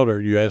be an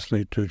elder, you asked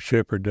me to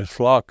shepherd this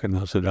flock. And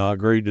I said, I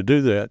agreed to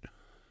do that.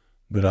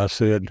 But I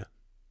said,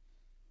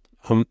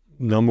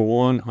 number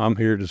one, I'm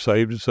here to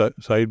save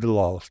the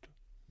lost.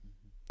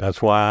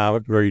 That's why I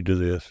agreed to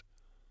this.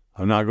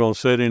 I'm not going to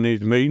sit in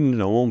these meetings.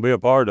 I won't be a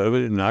part of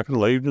it, and I can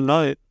leave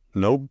tonight.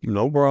 No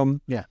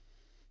problem. Yeah.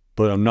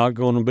 But I'm not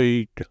going to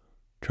be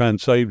trying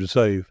to save to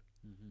save.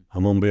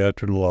 I'm going to be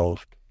after the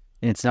lost.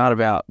 And it's not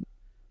about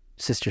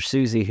Sister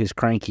Susie who's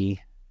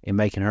cranky and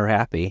making her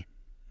happy.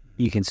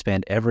 You can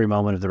spend every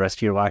moment of the rest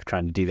of your life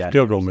trying to do that.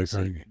 Still going to be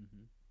cranky.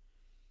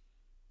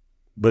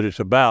 But it's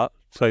about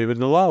saving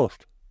the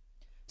lost.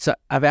 So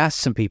I've asked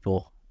some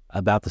people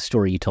about the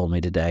story you told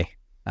me today,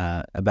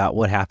 about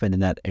what happened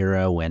in that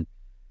era when,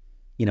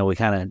 you know, we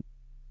kind of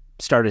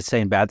started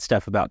saying bad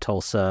stuff about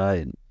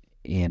Tulsa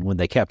and when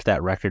they kept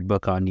that record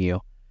book on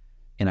you.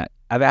 And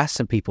I've asked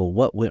some people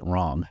what went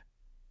wrong.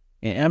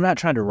 And I'm not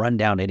trying to run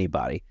down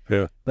anybody.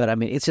 Yeah. But I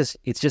mean, it's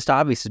just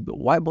obvious.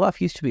 White Bluff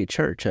used to be a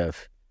church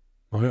of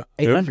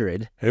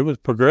 800. It was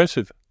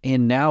progressive.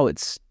 And now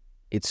it's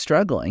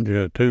struggling.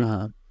 Yeah,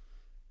 too.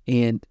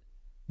 And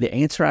the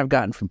answer I've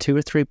gotten from 2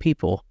 or 3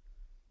 people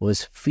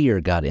was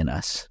fear got in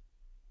us.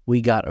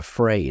 We got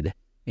afraid.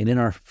 And in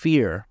our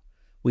fear,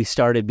 we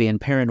started being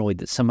paranoid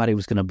that somebody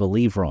was going to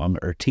believe wrong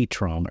or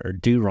teach wrong or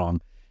do wrong.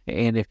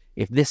 And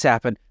if this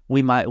happened,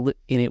 we might, and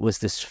it was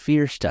this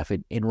fear stuff.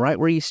 And right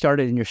where you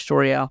started in your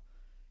story, Al,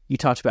 you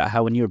talked about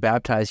how when you were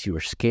baptized, you were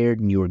scared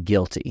and you were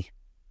guilty.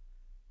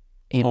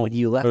 And when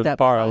you left that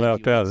part I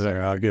left out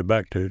there, I'll get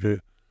back to too.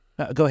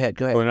 Go ahead.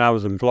 When I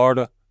was in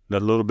Florida,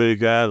 that little bitty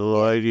guy, the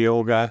little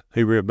 80-year-old guy,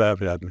 he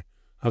re-baptized me.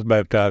 I was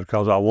baptized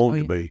because I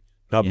wanted to be,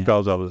 not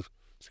because I was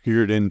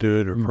scared into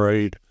it or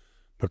afraid,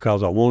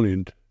 because I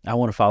wanted. I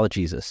want to follow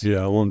Jesus.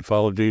 Yeah, I wanted to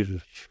follow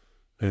Jesus.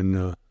 And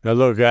that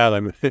little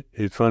guy,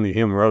 it's funny,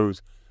 him and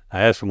Rose,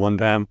 I asked him one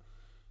time,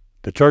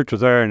 the church was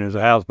there and there's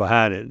a house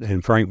behind it,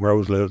 and Frank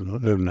Rose lived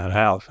in that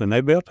house, and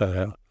they built that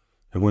house.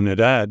 And when they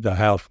died, the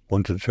house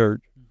went to the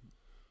church.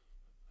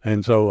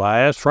 And so I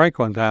asked Frank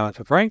one time, I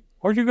said, Frank,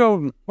 where'd you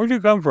go? Where'd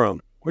you come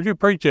from? Where'd you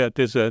preach at,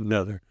 this, that, and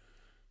the other?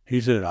 He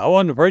said, I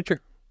wasn't a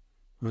preacher.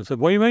 I said,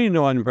 what do you mean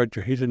you wasn't a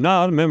preacher? He said, no,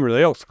 I was a member of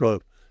the Elks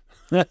Club.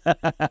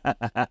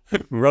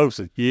 Rose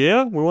said,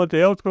 yeah, we went to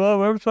the Elks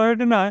Club every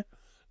Saturday night.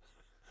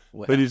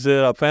 Wow. But he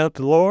said, I found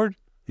the Lord.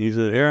 He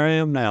said, here I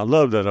am now.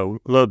 Love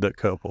that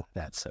couple.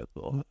 That's so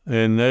cool.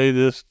 And they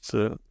just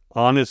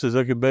honest as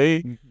they could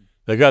be.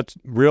 they got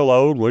real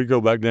old. We'd go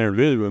back down and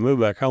visit. We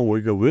moved back home.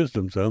 We'd go visit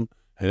them some.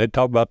 And they'd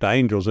talk about the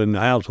angels in the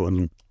house with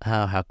them.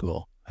 Oh, how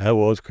cool. That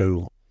was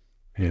cool.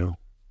 You know.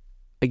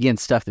 Again,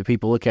 stuff that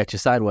people look at you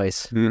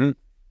sideways. Mm-hmm.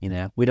 You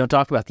know, we don't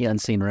talk about the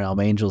unseen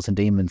realm, angels and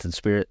demons and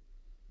spirit.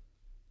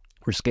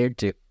 We're scared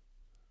to.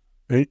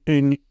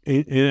 And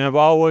I've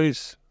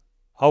always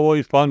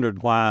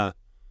wondered why.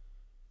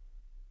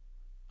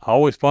 I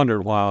always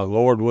wondered why the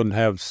Lord wouldn't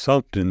have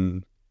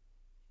something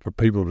for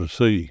people to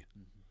see.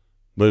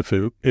 But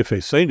if they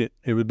seen it,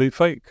 it would be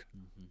fake.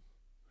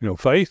 You know,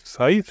 faith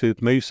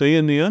is me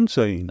seeing the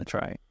unseen. That's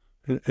right.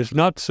 It's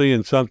not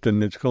seeing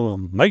something that's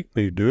going to make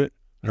me do it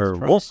or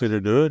want me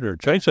to do it or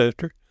chase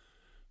after.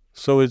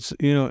 So it's,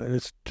 you know,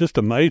 it's just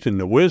amazing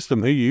the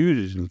wisdom he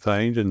uses in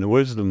things and the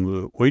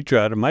wisdom that we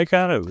try to make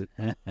out of it.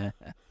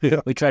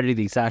 Yeah. We try to do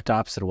the exact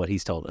opposite of what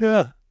he's told us.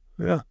 Yeah,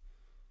 yeah.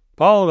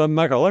 Paul doesn't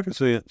make a lick of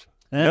sense.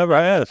 Never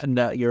has.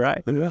 No, you're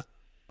right. Yeah.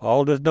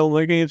 Paul just don't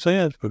make any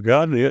sense, but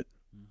God did.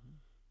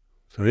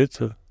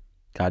 So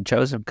God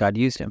chose him. God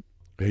used him.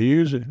 He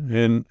used it.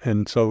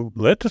 And so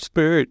let the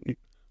Spirit,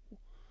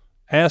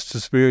 ask the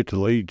Spirit to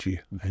lead you,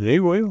 and he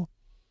will.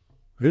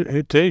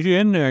 It tells you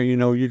in there, you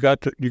know, you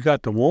got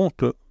to want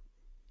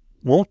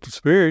the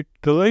Spirit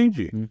to lead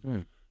you. Mm-hmm.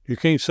 You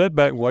can't sit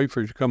back and wait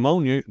for it to come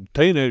on you.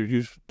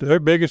 Teenagers, their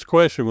biggest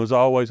question was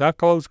always, how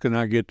close can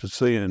I get to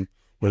sin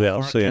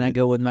without sin? Can I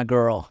go with my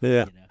girl? Yeah.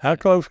 You know? How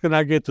close can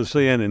I get to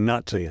sin and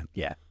not sin?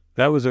 Yeah.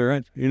 That was their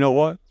answer. You know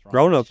what?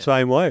 Grown up,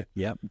 same way.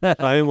 Yep.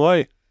 Same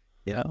way.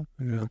 Yeah.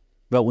 Yeah.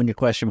 But when your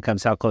question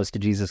becomes, how close to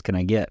Jesus can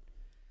I get?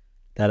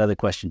 That other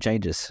question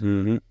changes.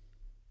 Mm-hmm.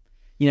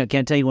 You know, can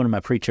I tell you one of my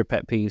preacher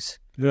pet peeves?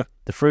 Yeah.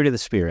 The fruit of the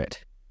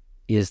Spirit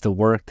is the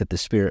work that the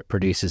Spirit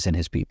produces in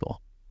his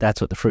people. That's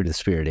what the fruit of the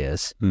Spirit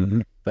is.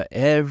 Mm-hmm. But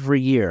every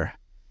year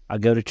I'll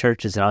go to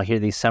churches and I'll hear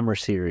these summer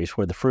series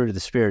where the fruit of the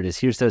Spirit is,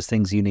 here's those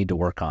things you need to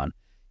work on.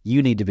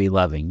 You need to be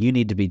loving. You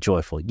need to be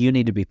joyful. You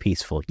need to be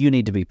peaceful. You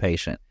need to be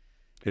patient.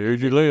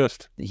 Here's your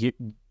list.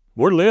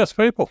 We're list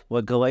people.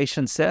 What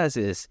Galatians says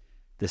is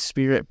the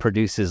Spirit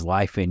produces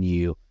life in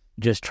you.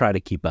 Just try to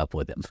keep up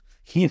with him.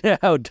 You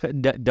know,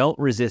 don't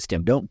resist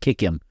him. Don't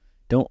kick him.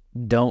 Don't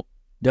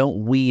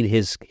weed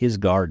his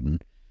garden.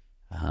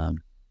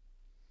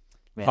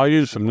 I'll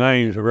use some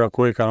names real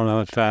quick. I don't know how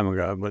much time I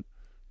got, but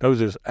there was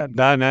this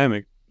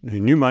dynamic,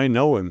 and you may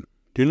know him.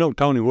 Do you know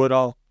Tony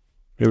Woodall?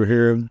 You ever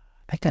hear him?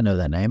 I think I know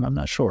that name. I'm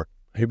not sure.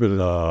 He was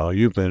a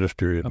youth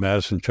minister at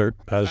Madison Church.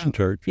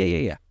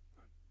 Yeah.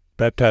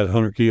 Baptized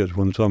 100 kids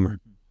one summer.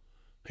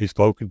 He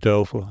spoke in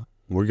Tulsa.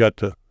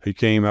 He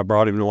came, I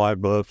brought him to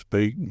White Bluff to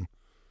speak. And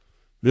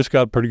just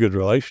got a pretty good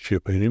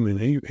relationship in him, and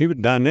he was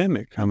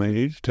dynamic. I mean,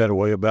 he just had a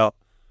way about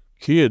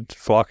kids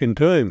flocking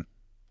to him.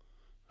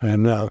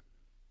 And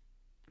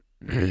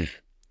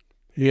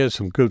he had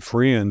some good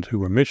friends who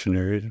were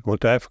missionaries,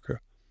 went to Africa.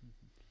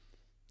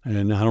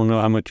 And I don't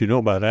know how much you know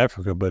about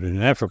Africa, but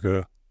in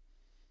Africa,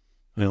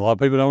 and a lot of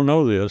people don't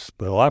know this,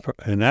 but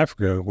in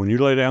Africa, when you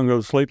lay down and go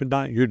to sleep at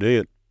night, you're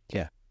dead.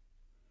 Yeah.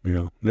 You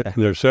know,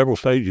 there are several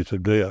stages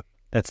of death.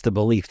 That's the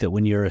belief that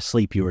when you're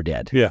asleep, you are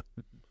dead. Yeah.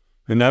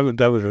 And that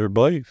was their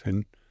belief.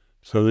 And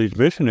so these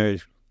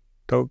missionaries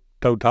told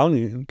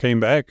Tony,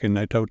 came back, and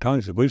they told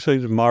Tony, said, we've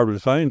seen some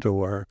marvelous things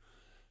over her.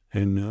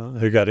 And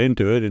they got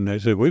into it, and they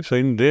said, we've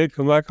seen the dead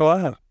come back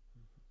alive.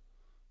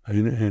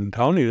 And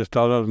Tony just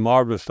thought that was a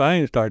marvelous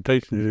thing, started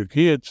teaching it to the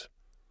kids.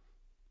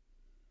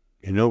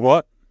 You know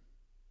what?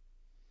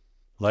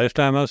 Last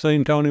time I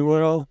seen Tony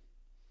Woodall,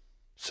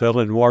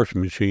 selling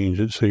washing machines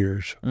at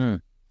Sears.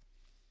 Mm.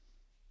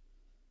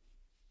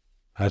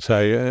 I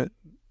tell you,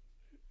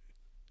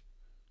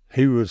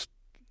 he was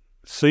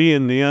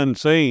seeing the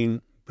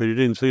unseen, but he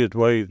didn't see it the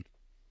way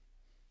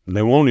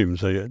they won't even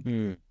see it.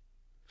 Mm.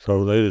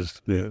 So they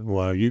just,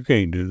 well, you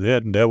can't do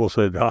that. And the devil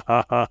said, ha,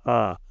 ha, ha,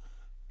 ha.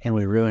 And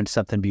we ruined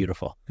something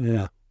beautiful.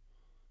 Yeah.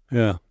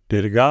 Yeah.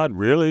 Did God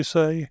really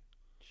say?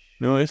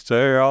 No, it's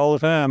there all the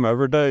time,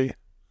 every day.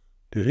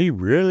 Did he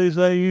really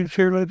say you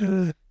surely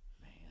do it?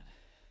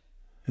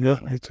 Yeah,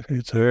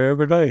 it's there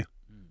every day.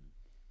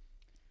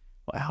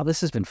 Wow,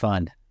 this has been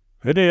fun.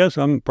 It is.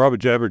 I'm probably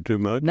jabbered too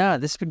much. No,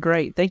 this has been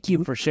great. Thank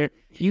you for sharing.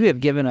 You have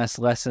given us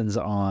lessons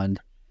on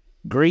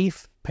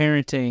grief,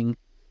 parenting,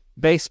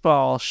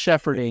 baseball,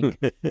 shepherding.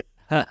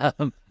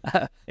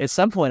 At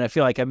some point, I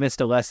feel like I missed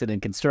a lesson in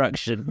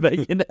construction,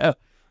 but you know.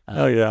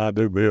 Oh, yeah, I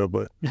do, Bill,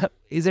 but.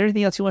 Is there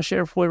anything else you want to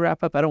share before we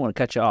wrap up? I don't want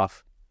to cut you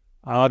off.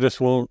 I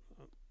just want,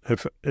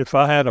 if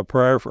I had a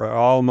prayer for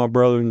all my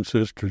brothers and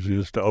sisters,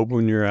 is to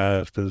open your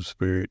eyes to the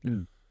Spirit.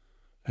 Mm.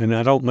 And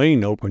I don't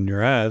mean open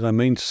your eyes, I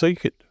mean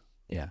seek it.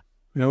 Yeah.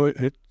 You know,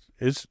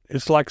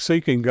 it's like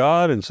seeking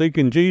God and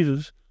seeking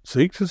Jesus.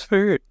 Seek the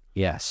Spirit.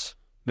 Yes.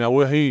 Now,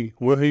 will he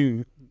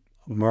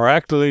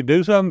miraculously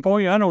do something for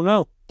you? I don't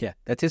know. Yeah,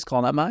 that's his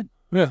call, not mine.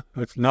 Yeah,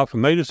 it's not for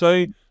me to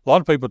say. A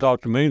lot of people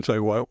talk to me and say,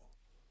 well,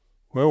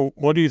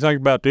 what do you think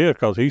about this?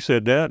 Because he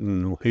said that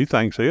and he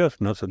thinks this.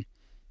 And I said,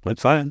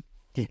 that's fine.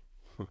 Yeah.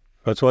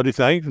 That's what he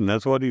thinks, and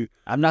that's what he...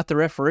 I'm not the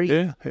referee.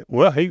 Yeah.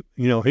 Well, he,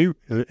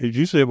 as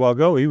you said a while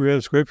ago, he read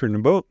a scripture in the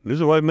book. This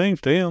is what it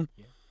means to him.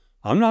 Yeah.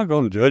 I'm not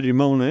going to judge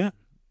him on that.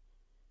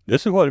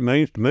 This is what it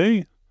means to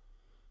me.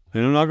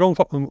 And I'm not going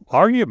to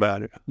argue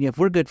about it. Yeah, if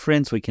we're good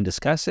friends, we can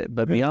discuss it.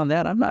 But beyond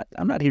that, I'm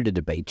not here to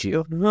debate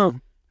you. No.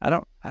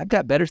 I've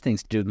got better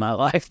things to do with my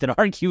life than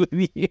argue with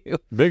you.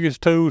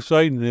 Biggest tool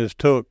Satan has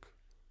took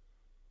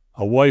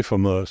away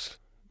from us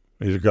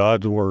is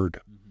God's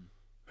word.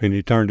 And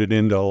he turned it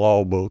into a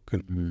law book.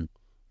 And,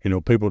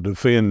 people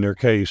defend their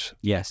case.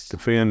 Yes.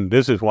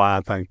 This is why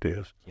I think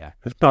this. Yeah.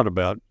 It's not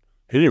about,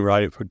 he didn't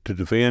write it to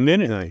defend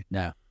anything.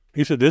 No.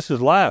 He said, this is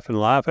life and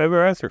life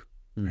ever after.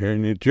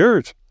 And it's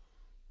yours.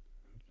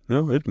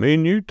 It's me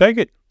and you, take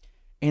it.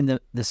 And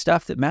the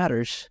stuff that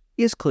matters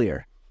is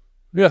clear.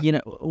 Yeah.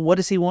 What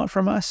does he want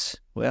from us?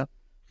 Well,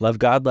 love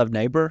God, love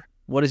neighbor.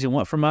 What does he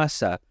want from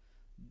us?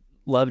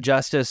 Love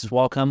justice,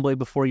 walk humbly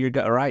before your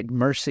God, right?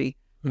 Mercy.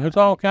 There's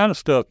all kind of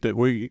stuff that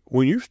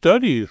when you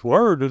study his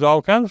word, there's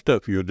all kinds of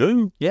stuff you'll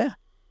do. Yeah.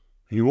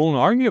 You won't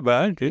argue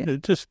about it.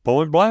 It's just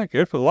point blank.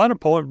 There's a lot of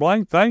point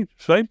blank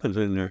statements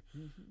in there.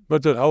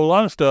 But there's a whole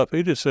lot of stuff,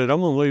 he just said, I'm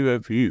going to leave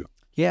that for you.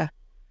 Yeah.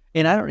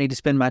 And I don't need to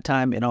spend my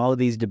time in all of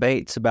these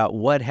debates about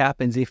what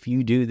happens if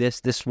you do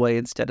this way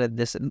instead of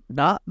this.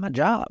 Not my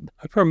job.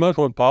 That's pretty much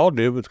what Paul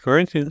did with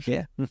Corinthians.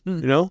 Yeah.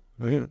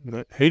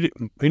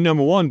 He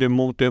number one didn't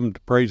want them to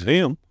praise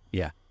him.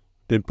 Yeah.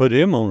 Didn't put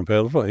him on the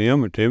pedestal,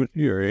 him or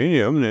Timothy or any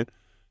of them. That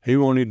he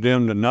wanted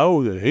them to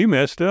know that he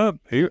messed up.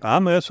 I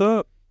mess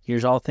up.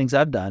 Here's all the things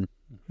I've done.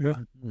 Yeah.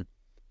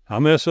 I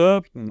mess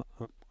up.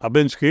 I've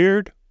been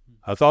scared.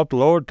 I thought the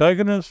Lord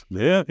taking us.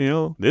 Yeah,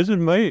 this is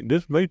me.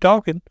 This is me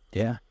talking.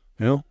 Yeah.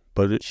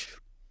 But it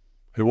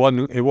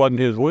wasn't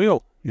his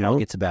will. It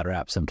gets a bad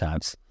rap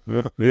sometimes.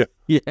 Yeah.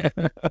 Yeah.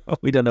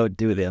 We don't know what to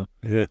do with him.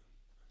 Yeah.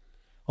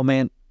 Well,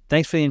 man,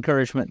 thanks for the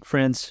encouragement,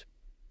 friends.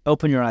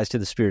 Open your eyes to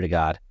the Spirit of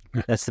God.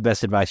 That's the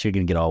best advice you're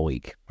going to get all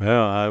week.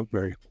 Well, I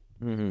agree.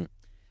 Mm-hmm.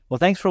 Well,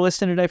 thanks for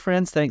listening today,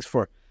 friends. Thanks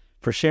for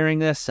sharing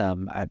this.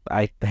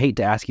 I hate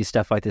to ask you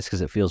stuff like this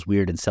because it feels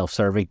weird and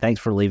self-serving.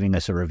 Thanks for leaving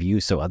us a review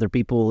so other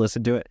people will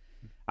listen to it.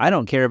 I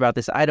don't care about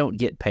this. I don't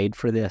get paid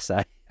for this.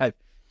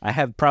 I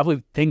have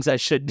probably things I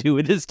should do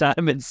with this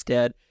time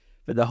instead.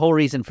 But the whole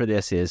reason for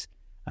this is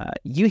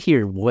you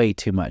hear way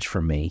too much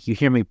from me. You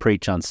hear me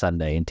preach on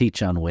Sunday and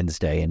teach on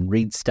Wednesday and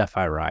read stuff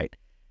I write.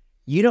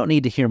 You don't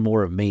need to hear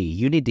more of me.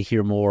 You need to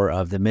hear more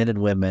of the men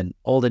and women,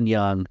 old and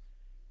young,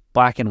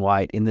 black and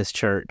white in this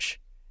church,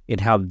 in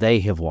how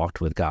they have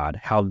walked with God,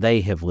 how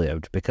they have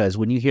lived. Because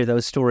when you hear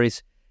those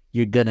stories,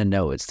 you're going to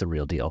know it's the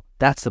real deal.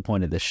 That's the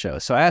point of this show.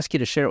 So I ask you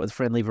to share it with a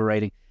friend, leave a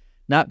rating,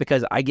 not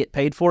because I get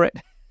paid for it.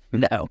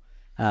 No.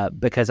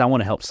 Because I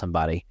want to help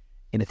somebody.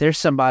 And if there's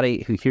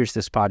somebody who hears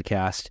this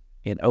podcast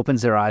and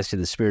opens their eyes to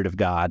the Spirit of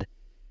God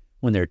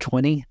when they're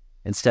 20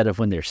 instead of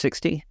when they're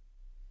 60,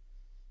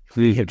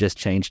 we have just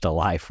changed a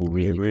life.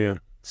 Really. Yeah.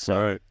 So,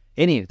 all right.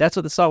 Anyway, that's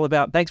what this is all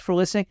about. Thanks for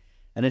listening.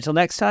 And until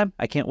next time,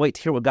 I can't wait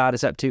to hear what God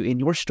is up to in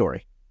your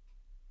story.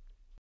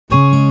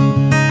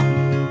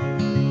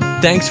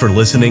 Thanks for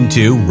listening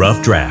to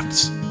Rough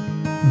Drafts.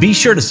 Be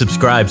sure to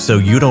subscribe so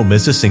you don't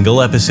miss a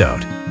single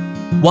episode.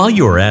 While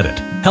you are at it,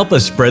 help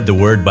us spread the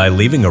word by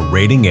leaving a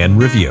rating and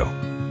review.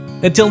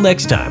 Until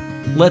next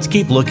time, let's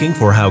keep looking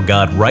for how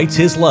God writes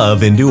His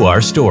love into our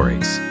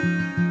stories.